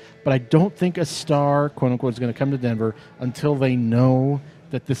trade. But I don't think a star, quote unquote, is going to come to Denver until they know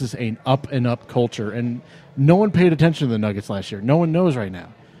that this is an up and up culture. And no one paid attention to the Nuggets last year. No one knows right now.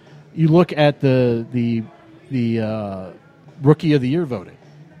 You look at the Rookie of the Year voting.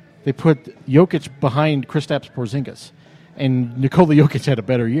 They put Jokic behind Kristaps Porzingis, and Nikola Jokic had a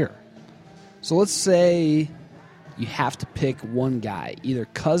better year. So let's say you have to pick one guy, either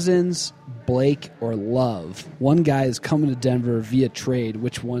Cousins, Blake, or Love. One guy is coming to Denver via trade.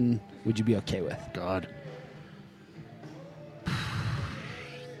 Which one would you be okay with? God.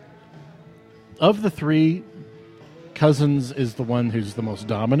 Of the 3, Cousins is the one who's the most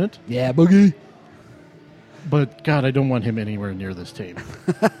dominant. Yeah, Boogie. But, God, I don't want him anywhere near this team.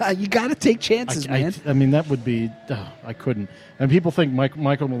 You got to take chances, man. I mean, that would be... I couldn't. And people think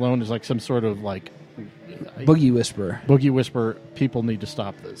Michael Malone is like some sort of, like... Boogie whisperer. Boogie whisperer. People need to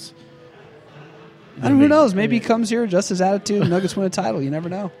stop this. Who knows? Maybe he comes here, adjusts his attitude, Nuggets win a title. You never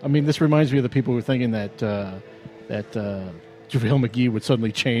know. I mean, this reminds me of the people who are thinking that JaVale McGee would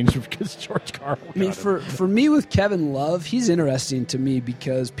suddenly change because George Karl. I mean, for me with Kevin Love, he's interesting to me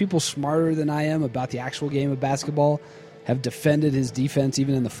because people smarter than I am about the actual game of basketball have defended his defense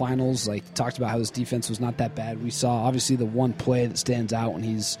even in the finals. Like, talked about how his defense was not that bad. We saw, obviously, the one play that stands out when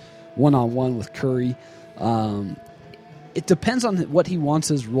he's one-on-one with Curry. It depends on what he wants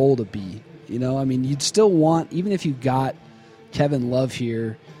his role to be. You know, I mean, you'd still want, even if you got Kevin Love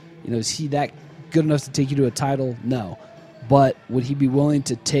here, you know, is he that good enough to take you to a title? No. But would he be willing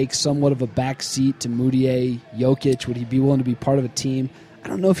to take somewhat of a back seat to Moutier, Jokic? Would he be willing to be part of a team? I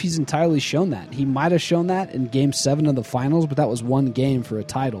don't know if he's entirely shown that. He might have shown that in Game 7 of the finals, but that was one game for a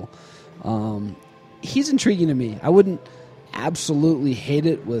title. He's intriguing to me. I wouldn't absolutely hate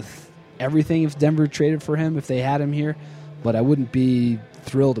it with everything if Denver traded for him, if they had him here, but I wouldn't be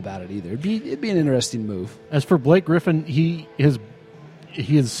thrilled about it either. It'd be an interesting move. As for Blake Griffin, he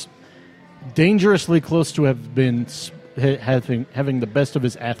is dangerously close to have been having the best of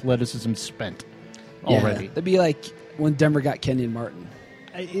his athleticism spent already. That'd be like when Denver got Kenyon Martin.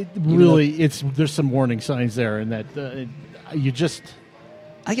 There's some warning signs there, and that you just.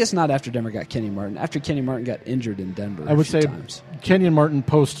 I guess not after Denver got Kenyon Martin. After Kenyon Martin got injured in Denver, I would say times. Kenyon Martin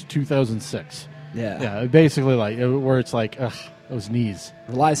post 2006. Yeah, basically like where it's like, ugh, those knees.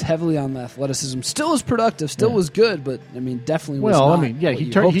 Relies heavily on the athleticism. Still was productive. Still was good, but I mean, definitely was. Well, not I mean, yeah, what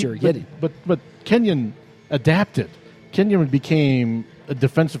you hoped you were getting. But Kenyon adapted. Kenyon became a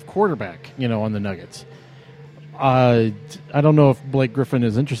defensive quarterback, on the Nuggets. I don't know if Blake Griffin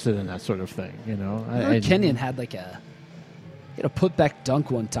is interested in that sort of thing. Kenyon had a putback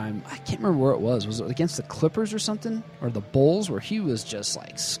dunk one time. I can't remember where it was. Was it against the Clippers or something? Or the Bulls, where he was just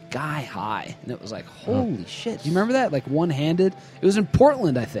like sky high. And it was like, holy shit. Do you remember that? Like one-handed? It was in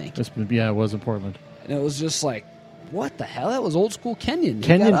Portland, I think. Yeah, it was in Portland. And it was just like, what the hell? That was old school Kenyon.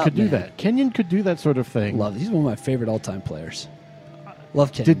 Kenyon could do that. Kenyon could do that sort of thing. Love it. He's one of my favorite all-time players.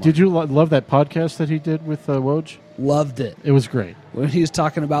 Love Kenyon. Did you love that podcast that he did with Woj? Loved it. It was great. When he was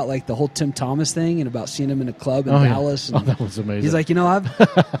talking about like the whole Tim Thomas thing and about seeing him in a club in Dallas. Yeah. And that was amazing. He's like,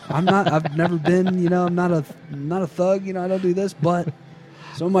 I've never been, I'm not a thug, I don't do this, but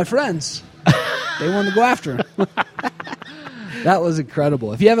some of my friends, they wanted to go after him. That was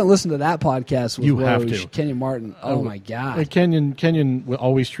incredible. If you haven't listened to that podcast with Woj, Kenyon Martin, oh my God. Kenyon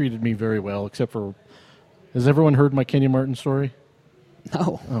always treated me very well, except for, has everyone heard my Kenyon Martin story?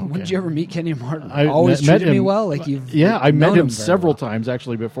 No. Okay. When did you ever meet Kenyon Martin? I always met treated him, me well? I met him several well. times,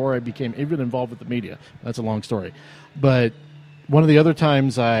 actually, before I became even involved with the media. That's a long story. But one of the other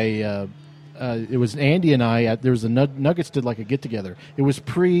times it was Andy and I, there was Nuggets did like a get-together. It was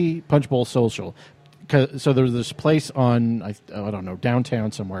pre-Punch Bowl Social. So there was this place on, I don't know,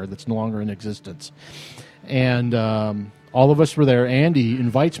 downtown somewhere that's no longer in existence. And all of us were there. Andy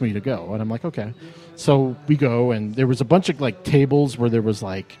invites me to go. And I'm like, okay. So we go, and there was a bunch of like tables where there was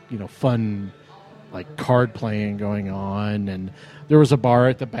like, fun like card playing going on. And there was a bar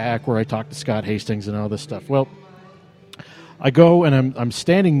at the back where I talked to Scott Hastings and all this stuff. Well, I go, and I'm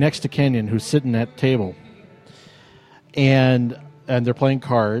standing next to Kenyon, who's sitting at the table. And they're playing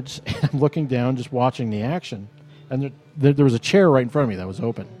cards. And I'm looking down, just watching the action. And there was a chair right in front of me that was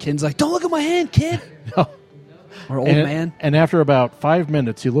open. Ken's like, don't look at my hand, kid. No. Or old man. And after about 5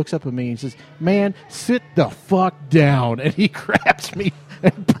 minutes, he looks up at me and says, man, sit the fuck down. And he grabs me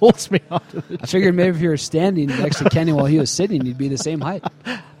and pulls me onto the chair. I figured maybe if you were standing next to Kenny while he was sitting, you'd be the same height.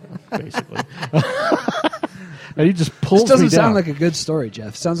 Basically. And he just pulls me down. This doesn't sound like a good story,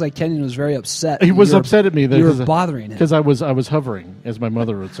 Jeff. Sounds like Kenyon was very upset. He was upset at me. You were bothering him. Because I was hovering, as my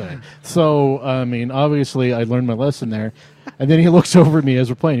mother would say. So, I mean, obviously, I learned my lesson there. And then he looks over at me as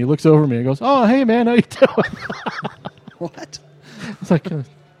we're playing. He looks over at me and goes, oh, hey, man, how you doing? What? It's like,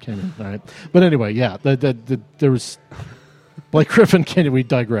 Kenyon, all right. But anyway, yeah, there was Blake Griffin, Kenyon, we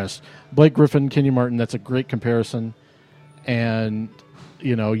digress. Blake Griffin, Kenyon Martin, that's a great comparison. And,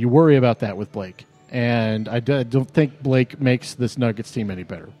 you worry about that with Blake. And I don't think Blake makes this Nuggets team any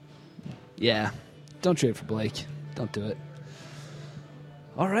better. Yeah. Don't trade for Blake. Don't do it.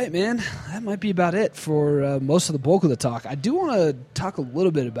 All right, man. That might be about it for most of the bulk of the talk. I do want to talk a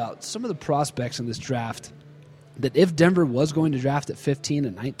little bit about some of the prospects in this draft that if Denver was going to draft at 15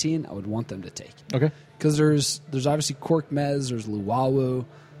 and 19, I would want them to take. Okay. Because there's obviously Korkmaz, there's Luwawu.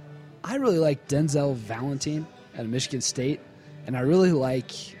 I really like Denzel Valentine. out of Michigan State, and I really like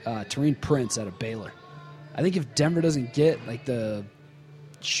Taurean Prince out of Baylor. I think if Denver doesn't get like the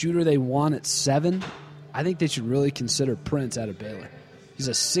shooter they want at 7, I think they should really consider Prince out of Baylor. He's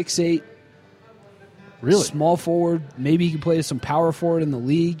a 6'8", really small forward. Maybe he can play some power forward in the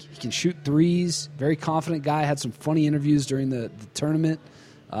league. He can shoot threes. Very confident guy. Had some funny interviews during the tournament.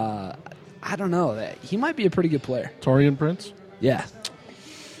 I don't know. He might be a pretty good player. Taurean Prince? Yeah.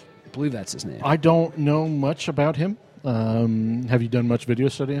 I believe that's his name. I don't know much about him. Have you done much video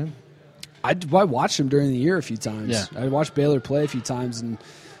study on him? I watched him during the year a few times. Yeah. I watched Baylor play a few times, and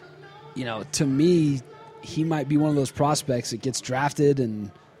to me, he might be one of those prospects that gets drafted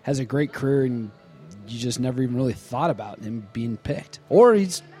and has a great career, and you just never even really thought about him being picked. Or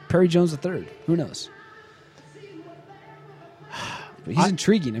he's Perry Jones III. Who knows? But he's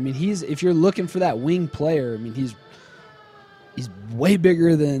intriguing. I mean, if you're looking for that wing player, I mean, he's way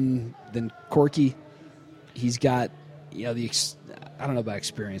bigger than Corky. He's got I don't know about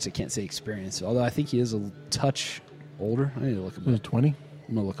experience. I can't say experience, although I think he is a touch older. I need to look him up. 20?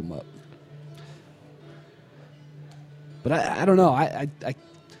 I'm gonna look him up. But I don't know. I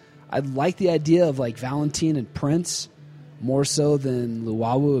like the idea of like Valentine and Prince more so than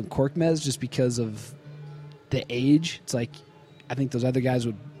Luwawu and Korkmaz, just because of the age. It's like I think those other guys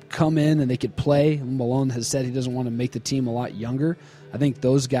would come in and they could play. Malone has said he doesn't want to make the team a lot younger. I think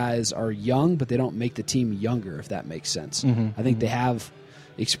those guys are young, but they don't make the team younger, if that makes sense. Mm-hmm. I think they have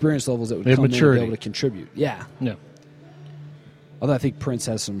experience levels that would they come in and be able to contribute. Yeah. Yeah. Although I think Prince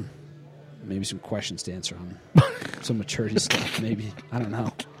has maybe some questions to answer on some maturity stuff, maybe. I don't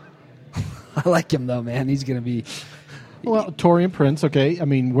know. I like him, though, man. He's going to be... Well, Taurean Prince, okay. I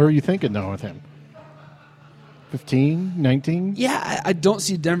mean, where are you thinking, though, with him? 15, 19? Yeah, I don't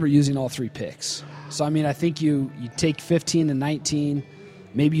see Denver using all 3 picks. So, I mean, I think you take 15 and 19.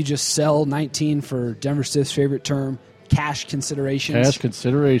 Maybe you just sell 19 for Denver Stiff's favorite term, cash considerations. Cash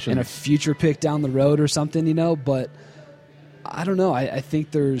considerations. And a future pick down the road or something, But I don't know. I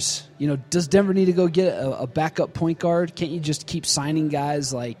think there's, does Denver need to go get a backup point guard? Can't you just keep signing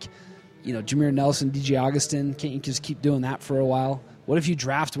guys like, Jameer Nelson, DJ Augustin? Can't you just keep doing that for a while? What if you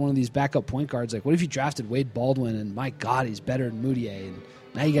draft one of these backup point guards? Like, what if you drafted Wade Baldwin and, my God, he's better than Moutier, and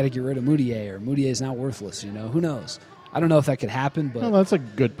now you got to get rid of Moutier, or Moutier is now worthless, Who knows? I don't know if that could happen, but... Well, that's a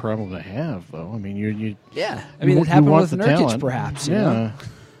good problem to have, though. I mean, you yeah. I mean, it happened with Nurkic, talent. perhaps, Yeah.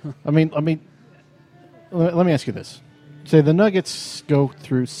 I mean, let me ask you this. Say the Nuggets go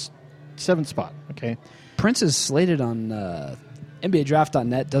through 7th spot, okay? Prince is slated on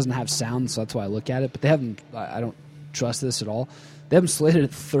NBADraft.net. Doesn't have sound, so that's why I look at it. But they haven't... I don't trust this at all. They have him slated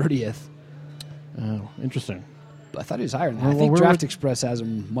at 30th. Oh, interesting. I thought he was higher than that. I think Draft Express has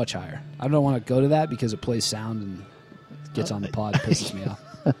him much higher. I don't want to go to that because it plays sound and gets on the pod. It pisses me off.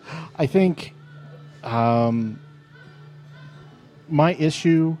 I think my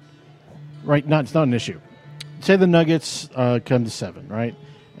issue, right? It's not an issue. Say the Nuggets come to 7, right?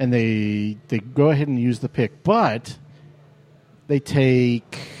 And they go ahead and use the pick, but they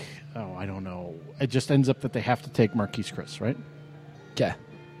take, I don't know. It just ends up that they have to take Marquise Chris, right? Okay.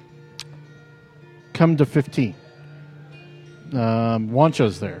 Come to 15.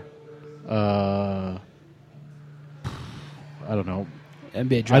 Wancho's there. I don't know.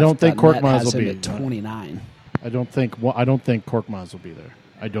 NBA Draft. I don't think Korkmaz will be at 29. I don't think Korkmaz will be there.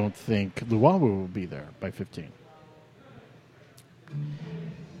 I don't think Luwawu will be there by 15.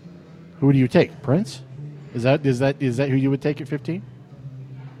 Who do you take? Prince? Is that who you would take at 15?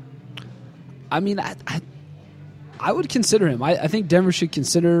 I mean, I would consider him. I think Denver should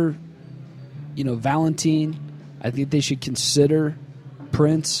consider, Valentine. I think they should consider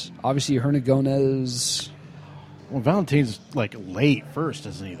Prince. Obviously, Hernangomez. Well, Valentine's like late first,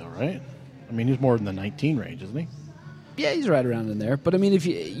 isn't he? Though, right? I mean, he's more in the 19 range, isn't he? Yeah, he's right around in there. But I mean, if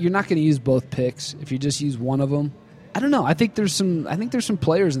you're not going to use both picks, if you just use one of them, I don't know. I think there's some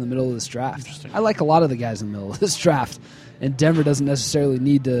players in the middle of this draft. I like a lot of the guys in the middle of this draft, and Denver doesn't necessarily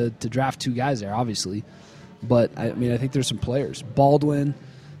need to draft 2 guys there, obviously. But I mean, I think there's some players. Baldwin,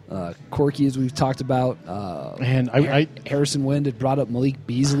 Corky, as we've talked about. And Harrison Wind had brought up Malik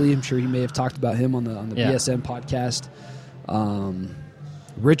Beasley. I'm sure he may have talked about him on the BSN podcast.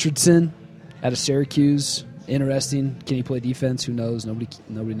 Richardson out of Syracuse, interesting. Can he play defense? Who knows? Nobody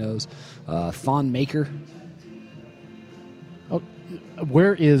knows. Thon Maker.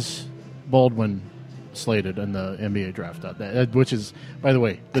 Where is Baldwin slated in the NBA draft? Which is, by the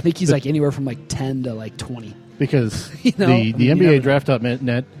way, I think he's like anywhere from like 10 to like 20. Because the NBA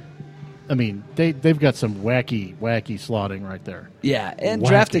draft.net, I mean, they've got some wacky slotting right there. Yeah, and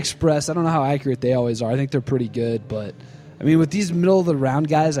Draft Express, I don't know how accurate they always are. I think they're pretty good, but I mean, with these middle of the round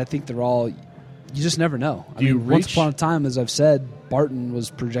guys, I think they're all You just never know. Once upon a time, as I've said, Barton was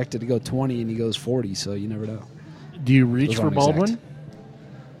projected to go 20 and he goes 40, so you never know. Do you reach for Baldwin?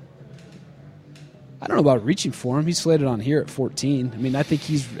 I don't know about reaching for him. He's slated on here at 14. I mean, I think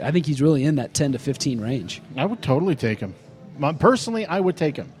he's really in that 10 to 15 range. I would totally take him. Personally, I would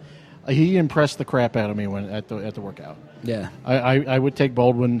take him. He impressed the crap out of me at the workout. Yeah, I would take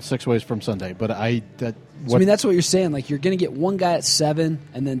Baldwin 6 ways from Sunday, but that's what you're saying. Like, you're going to get one guy at 7,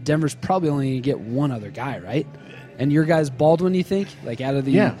 and then Denver's probably only going to get one other guy, right? And your guy's Baldwin, you think? Like, out of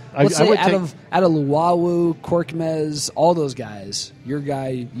the out of Luwawu, Korkmaz, all those guys, your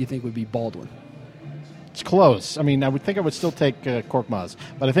guy you think would be Baldwin? It's close. I mean, I would think I would still take Korkmaz,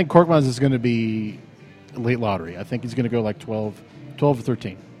 but I think Korkmaz is going to be late lottery. I think he's going to go like 12 or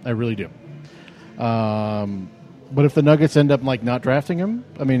 13. I really do. But if the Nuggets end up like not drafting him,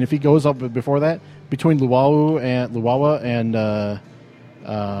 I mean, if he goes up before that, between Luwawa and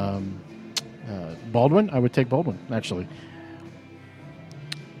Baldwin, I would take Baldwin, actually.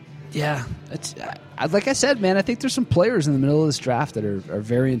 Yeah, it's like I said, man. I think there's some players in the middle of this draft that are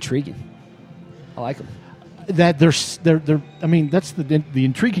very intriguing. I like them. That they're. I mean, that's the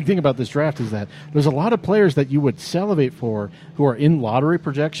intriguing thing about this draft is that there's a lot of players that you would salivate for who are in lottery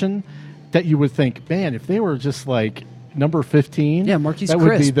projection that you would think, man, if they were just like number 15, Marquise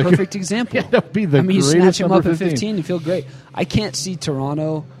Chris, perfect example. Yeah, that would be the. I mean, you snatch him up at 15. 15, you feel great. I can't see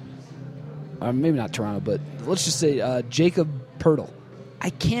Toronto, or maybe not Toronto, but let's just say Jacob Poeltl. I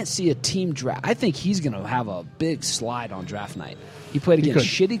can't see a team draft. I think he's going to have a big slide on draft night. He played against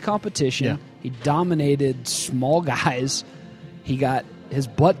shitty competition. Yeah. He dominated small guys. He got his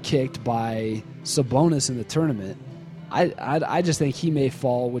butt kicked by Sabonis in the tournament. I just think he may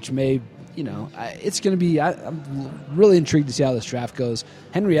fall, which may, it's going to be. I'm really intrigued to see how this draft goes.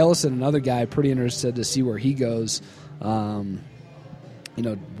 Henry Ellison, another guy, pretty interested to see where he goes. Will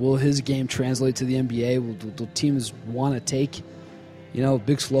his game translate to the NBA? Will teams want to take,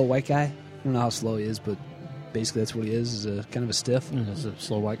 big slow white guy? I don't know how slow he is, but basically that's what he is a kind of a stiff. He's a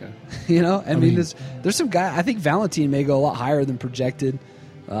slow white guy. I mean, there's some guy. I think Valentine may go a lot higher than projected.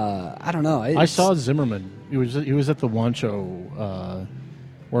 I don't know. I saw Zimmerman. He was at the Wancho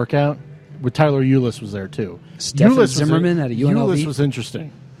workout. With Tyler Ulis was there too. Stephen Zimmerman at a UNLV. Ulis was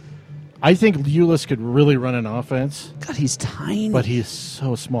interesting. I think Ulis could really run an offense. God, he's tiny. But he is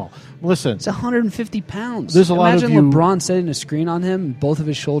so small. Listen. He's 150 pounds. There's a lot of you. Imagine LeBron setting a screen on him and both of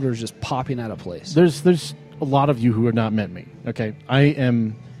his shoulders just popping out of place. There's a lot of you who have not met me. Okay? I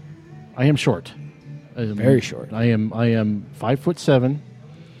am short. Very short. I am 5'7".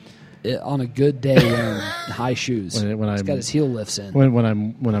 On a good day wearing high shoes. When he's got his heel lifts in. When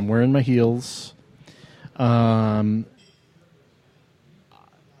I'm wearing my heels. Tyler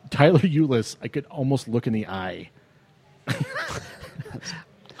Ulis, I could almost look in the eye.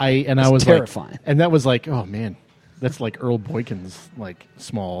 I was terrifying. And that was like, oh man, that's like Earl Boykins, like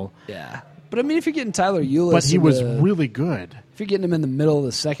small. Yeah, but I mean, if you're getting Tyler Ulis, but he was really good. If you're getting him in the middle of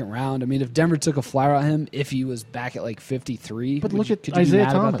the second round, I mean, if Denver took a flyer on him, if he was back at like 53, but look at Isaiah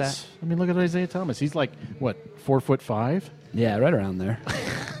Thomas. I mean, look at Isaiah Thomas. He's like what, 4'5"? Yeah, right around there.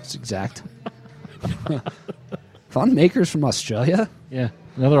 It's exact. Thon Maker's from Australia. Yeah,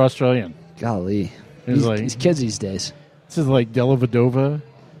 another Australian. Golly, these kids these days. This is like Dellavedova.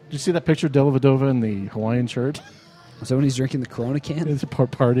 Did you see that picture of Dellavedova in the Hawaiian shirt? Was that when he's drinking the Corona can? He's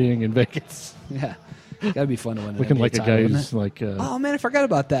partying in Vegas. Yeah, gotta be fun to win. Looking NBA like title, a guy who's like. Oh man, I forgot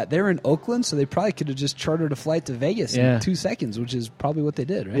about that. They were in Oakland, so they probably could have just chartered a flight to Vegas in 2 seconds, which is probably what they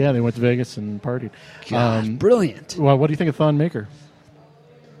did, right? Yeah, they went to Vegas and partied. Gosh, brilliant. Well, what do you think of Thon Maker?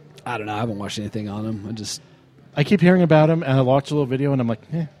 I don't know. I haven't watched anything on him. I keep hearing about him, and I watched a little video, and I'm like,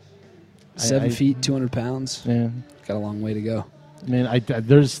 7 feet, 200 pounds. Yeah, got a long way to go. I mean,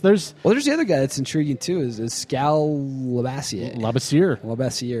 there's the other guy that's intriguing too is Scal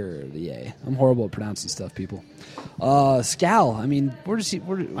Labissiere. Yeah, I'm horrible at pronouncing stuff, people. Scal, I mean, where does he?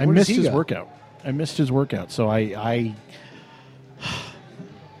 I missed his workout. So I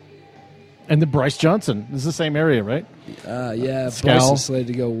and the Bryce Johnson is the same area, right? Yeah, Scal. Bryce is slated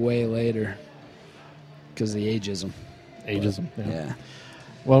to go way later because of the ageism. Yeah.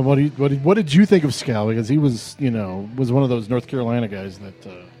 Well, what did you think of Scal? Because he was one of those North Carolina guys that.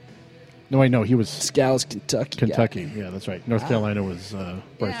 No, wait, no, he was Scal's Kentucky. Kentucky, yeah, that's right. North Carolina was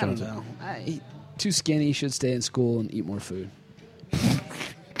Bryce Johnson. I don't know. Too skinny. Should stay in school and eat more food.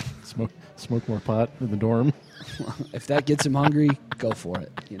 Smoke more pot in the dorm. If that gets him hungry, go for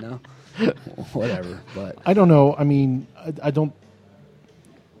it. Whatever. But I don't know. I mean, I don't.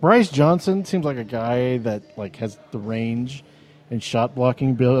 Bryce Johnson seems like a guy that like has the range and shot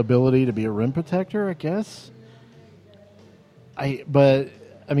blocking ability to be a rim protector, I guess. But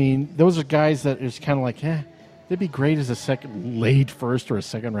I mean, those are guys that is kind of like, they'd be great as a late first or a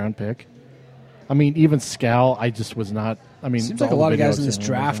second-round pick. I mean, even Scal, I just was not. I mean, seems like a lot of guys in this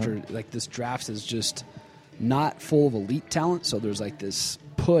draft are like this draft is just not full of elite talent. So there's like this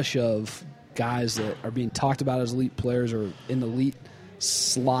push of guys that are being talked about as elite players or in elite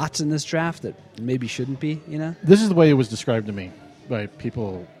slots in this draft that maybe shouldn't be. You know, this is the way it was described to me by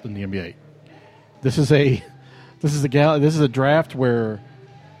people in the NBA. This is a draft where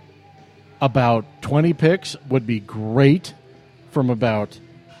about 20 picks would be great from about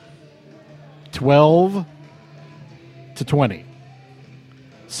 12 to 20.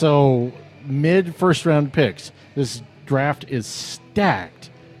 So mid first round picks. This draft is stacked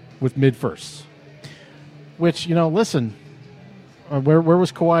with mid firsts. Which, listen, where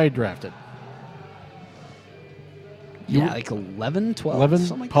was Kawhi drafted? Like 11, 12, 11.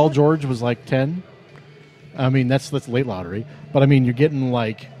 something like Paul that. George was like 10. I mean, that's late lottery. But I mean, you're getting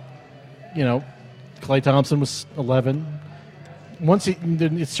like, Klay Thompson was 11.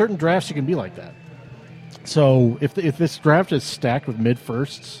 In certain drafts, you can be like that. So if this draft is stacked with mid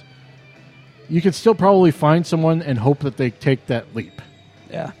firsts, you can still probably find someone and hope that they take that leap.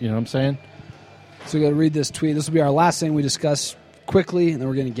 Yeah, you know what I'm saying. So we got to read this tweet. This will be our last thing we discuss quickly, and then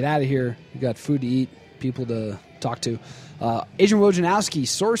we're going to get out of here. We got food to eat, people to talk to. Adrian Wojnarowski,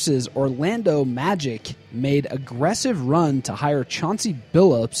 sources: Orlando Magic made aggressive run to hire Chauncey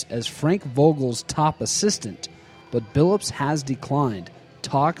Billups as Frank Vogel's top assistant, but Billups has declined.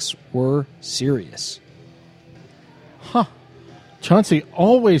 Talks were serious. Chauncey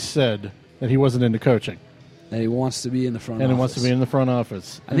always said that he wasn't into coaching, And he wants to be in the front office. and he wants to be in the front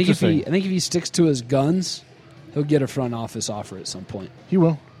office. I think if he sticks to his guns, he'll get a front office offer at some point. He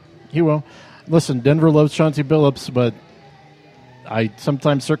will. Listen, Denver loves Chauncey Billups, but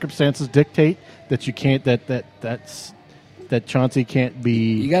sometimes circumstances dictate that you can't. That Chauncey can't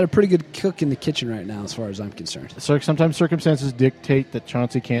be. You got a pretty good cook in the kitchen right now, as far as I'm concerned. So sometimes circumstances dictate that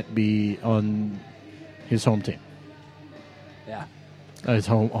Chauncey can't be on his home team. Yeah. His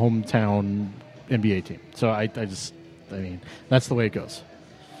hometown NBA team. So I mean, that's the way it goes.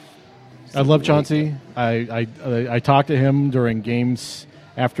 I love Chauncey. I talked to him during games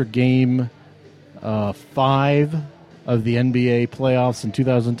after game 5 of the NBA playoffs in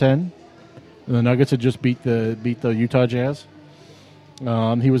 2010. And the Nuggets had just beat the Utah Jazz.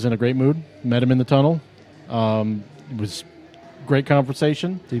 He was in a great mood. Met him in the tunnel. It was great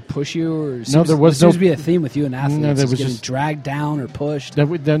conversation. Did he push you? Or No, there was seems to be a theme with you and athletes. No, there was getting just dragged down or pushed. No,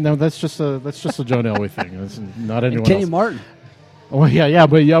 that's just a Joan Elway thing. That's not anyone Kenny else. Martin Oh yeah,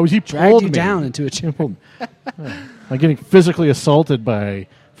 but he dragged pulled you me down into a chair. Like getting physically assaulted by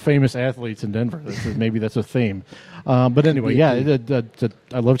famous athletes in Denver. Maybe that's a theme. But anyway, yeah,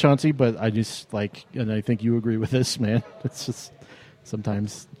 I love Chauncey, but I just and I think you agree with this, man. It's just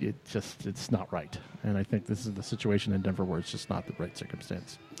sometimes it's not right, and I think this is the situation in Denver where it's just not the right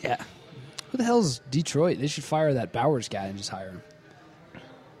circumstance. Yeah. Who the hell's Detroit? They should fire that Bowers guy and just hire him.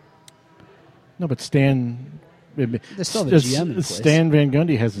 No, but Stan. They still have a GM in place. Stan Van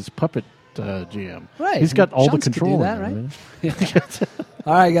Gundy has his puppet GM. Right. He's got all Chauncey the control. could do that, right?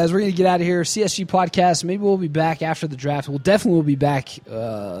 All right, guys, we're going to get out of here. CSG podcast. Maybe we'll be back after the draft. We'll definitely be back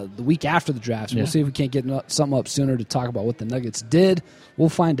the week after the draft. So We'll see if we can't get something up sooner to talk about what the Nuggets did. We'll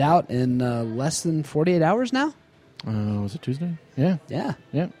find out in less than 48 hours now. Was it Tuesday? Yeah. Yeah.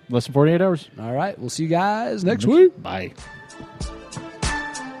 Less than 48 hours. All right. We'll see you guys next week. Bye.